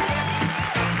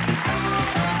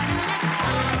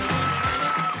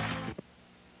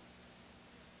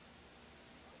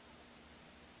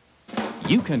this.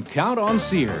 You can count on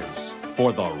Sears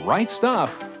for the right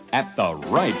stuff at the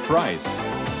right price.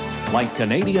 Like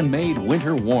Canadian-made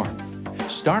winter warmth.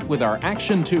 Start with our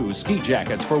Action 2 ski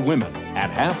jackets for women at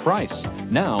half price,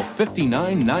 now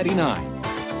 $59.99.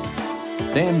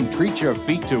 Then treat your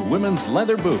feet to women's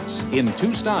leather boots in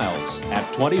 2 styles at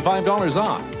 $25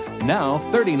 off, now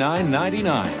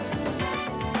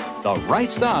 $39.99. The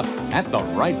right stuff at the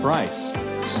right price.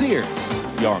 Sears,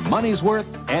 your money's worth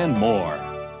and more.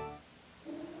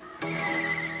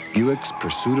 Buick's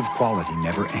pursuit of quality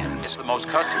never ends. The most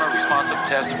customer-responsive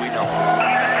test we know.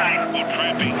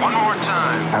 One more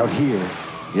time. Out here,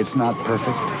 it's not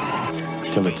perfect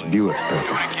till it's Buick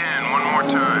perfect. Again, one more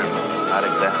time. Not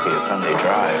exactly a Sunday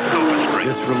drive.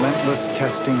 This relentless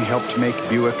testing helped make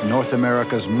Buick North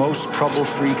America's most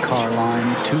trouble-free car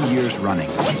line 2 years running.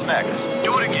 What's next?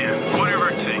 Do it again, whatever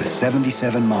it takes. With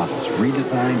 77 models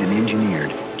redesigned and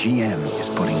engineered, GM is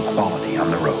putting quality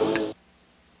on the road.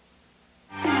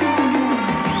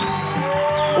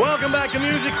 Welcome back to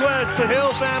MusicQuest. The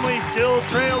Hill family still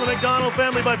trail the McDonald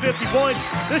family by 50 points.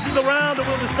 This is the round that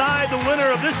will decide the winner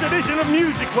of this edition of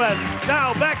MusicQuest.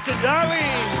 Now back to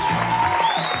Darlene.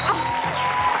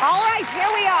 All right, here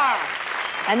we are.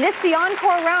 And this, the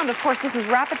encore round, of course, this is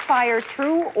rapid fire,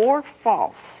 true or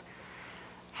false.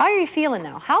 How are you feeling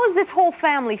now? How is this whole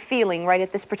family feeling right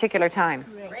at this particular time?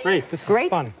 Great. This is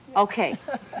fun. Okay.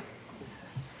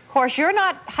 Of course, you're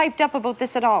not hyped up about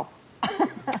this at all.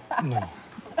 No.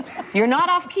 You're not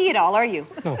off key at all, are you?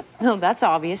 No. No, that's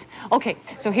obvious. Okay,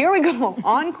 so here we go.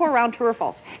 Encore round, true or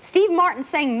false. Steve Martin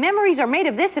sang Memories Are Made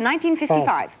of This in 1955.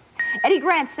 False. Eddie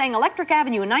Grant sang Electric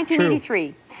Avenue in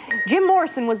 1983. True. Jim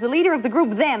Morrison was the leader of the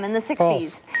group Them in the 60s.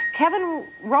 False. Kevin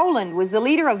Rowland was the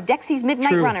leader of Dexy's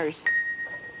Midnight True. Runners.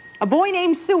 A Boy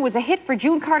Named Sue was a hit for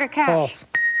June Carter Cash. False.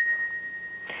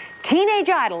 Teenage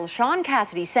Idol Sean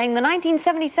Cassidy sang the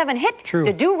 1977 hit True.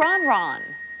 To Do Ron Ron.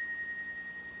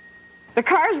 The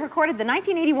Cars recorded the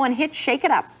 1981 hit Shake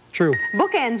It Up. True.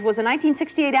 Bookends was a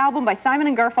 1968 album by Simon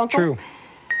and Garfunkel. True.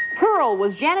 Pearl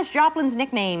was Janis Joplin's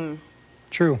nickname.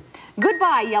 True.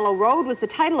 Goodbye Yellow Road was the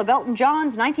title of Elton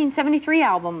John's 1973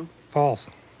 album. False.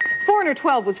 Foreigner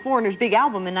 12 was Foreigner's big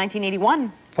album in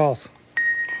 1981. False.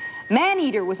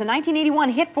 Man-Eater was a 1981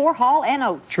 hit for Hall &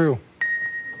 Oates. True.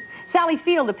 Sally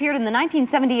Field appeared in the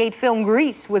 1978 film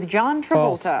Grease with John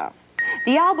Travolta. False.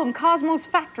 The album Cosmo's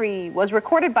Factory was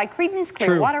recorded by Creedence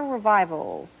Clearwater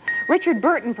Revival. Richard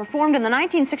Burton performed in the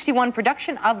 1961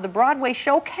 production of the Broadway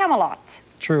show Camelot.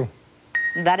 True.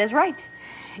 That is right.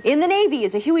 In the Navy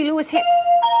is a Huey Lewis hit.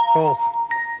 False.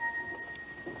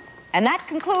 And that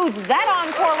concludes that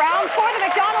encore round for the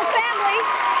McDonald family.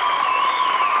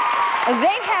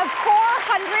 They have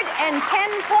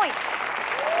 410 points.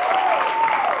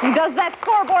 Does that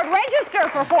scoreboard register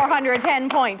for 410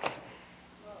 points?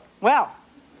 Well,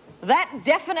 that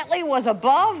definitely was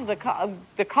above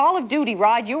the call of duty,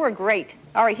 Rod. You were great.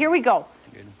 All right, here we go.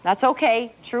 That's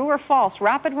okay. True or false?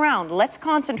 Rapid round. Let's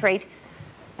concentrate,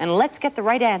 and let's get the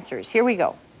right answers. Here we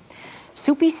go.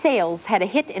 Soupy Sales had a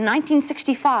hit in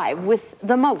 1965 with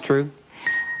The Most. True.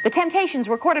 The Temptations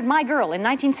recorded My Girl in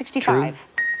 1965.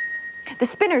 True. The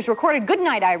Spinners recorded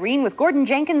Goodnight Irene with Gordon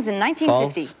Jenkins in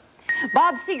 1950. False.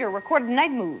 Bob Seger recorded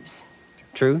Night Moves.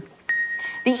 True.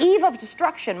 The Eve of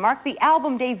Destruction marked the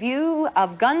album debut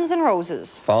of Guns N'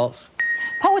 Roses. False.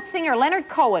 Poet-singer Leonard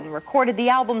Cohen recorded the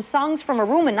album Songs from a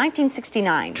Room in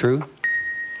 1969. True.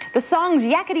 The songs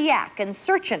Yakety Yak and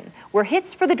Searchin' were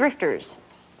hits for the Drifters.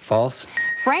 False.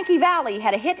 Frankie Valli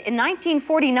had a hit in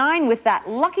 1949 with that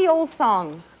lucky old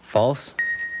song. False.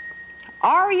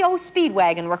 REO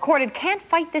Speedwagon recorded Can't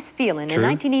Fight This Feelin' in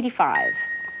 1985.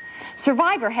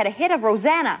 Survivor had a hit of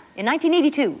Rosanna in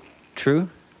 1982. True.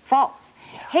 False.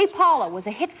 Hey Paula was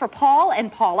a hit for Paul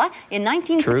and Paula in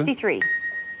 1963. True.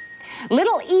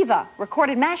 Little Eva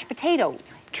recorded Mashed Potato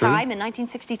Time in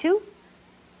 1962.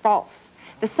 False.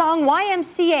 The song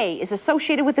YMCA is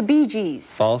associated with the Bee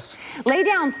Gees. False. Lay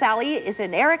Down Sally is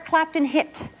an Eric Clapton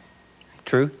hit.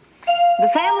 True. The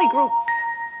Family Group.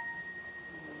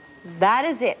 That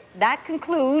is it. That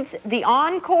concludes the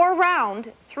encore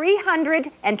round.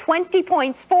 320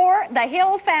 points for the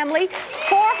Hill family,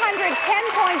 410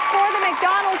 points for the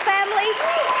McDonald family.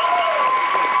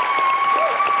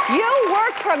 You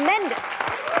were tremendous.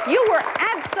 You were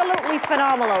absolutely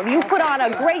phenomenal. You put on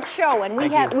a great show, and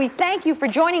we thank you for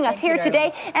joining us here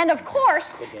today. And of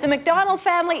course, the McDonald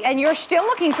family, and you're still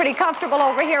looking pretty comfortable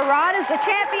over here, Ron, as the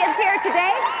champions here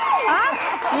today.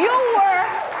 Huh? You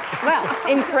were, well,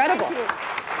 incredible.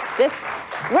 This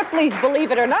Ripley's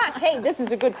Believe It or Not. Hey, this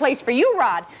is a good place for you,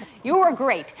 Rod. You were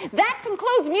great. That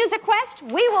concludes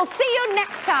MusicQuest. We will see you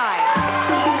next time.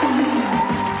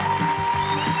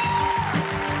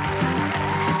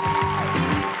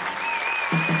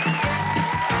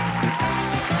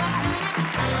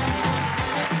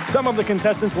 Some of the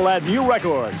contestants will add new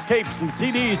records, tapes, and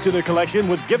CDs to their collection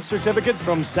with gift certificates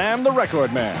from Sam the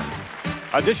Record Man.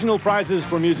 Additional prizes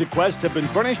for MusicQuest have been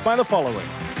furnished by the following.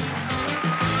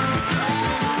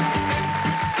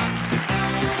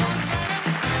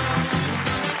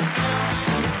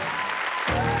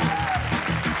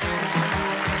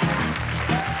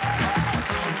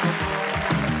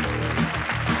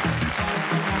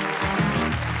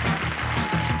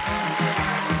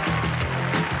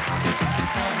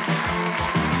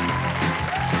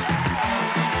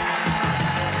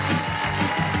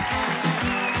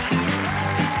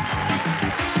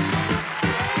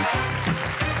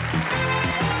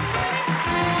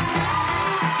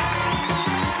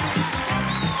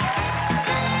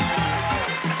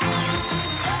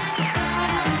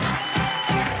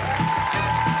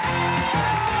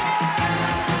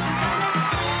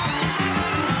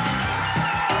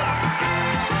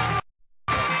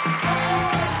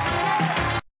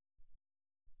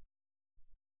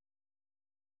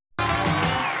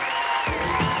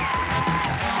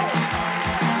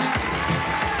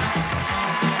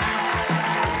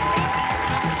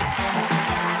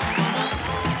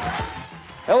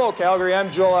 Hello, Calgary.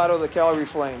 I'm Joel Otto of the Calgary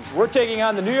Flames. We're taking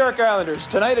on the New York Islanders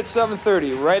tonight at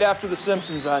 7:30, right after The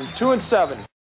Simpsons on 2 and 7.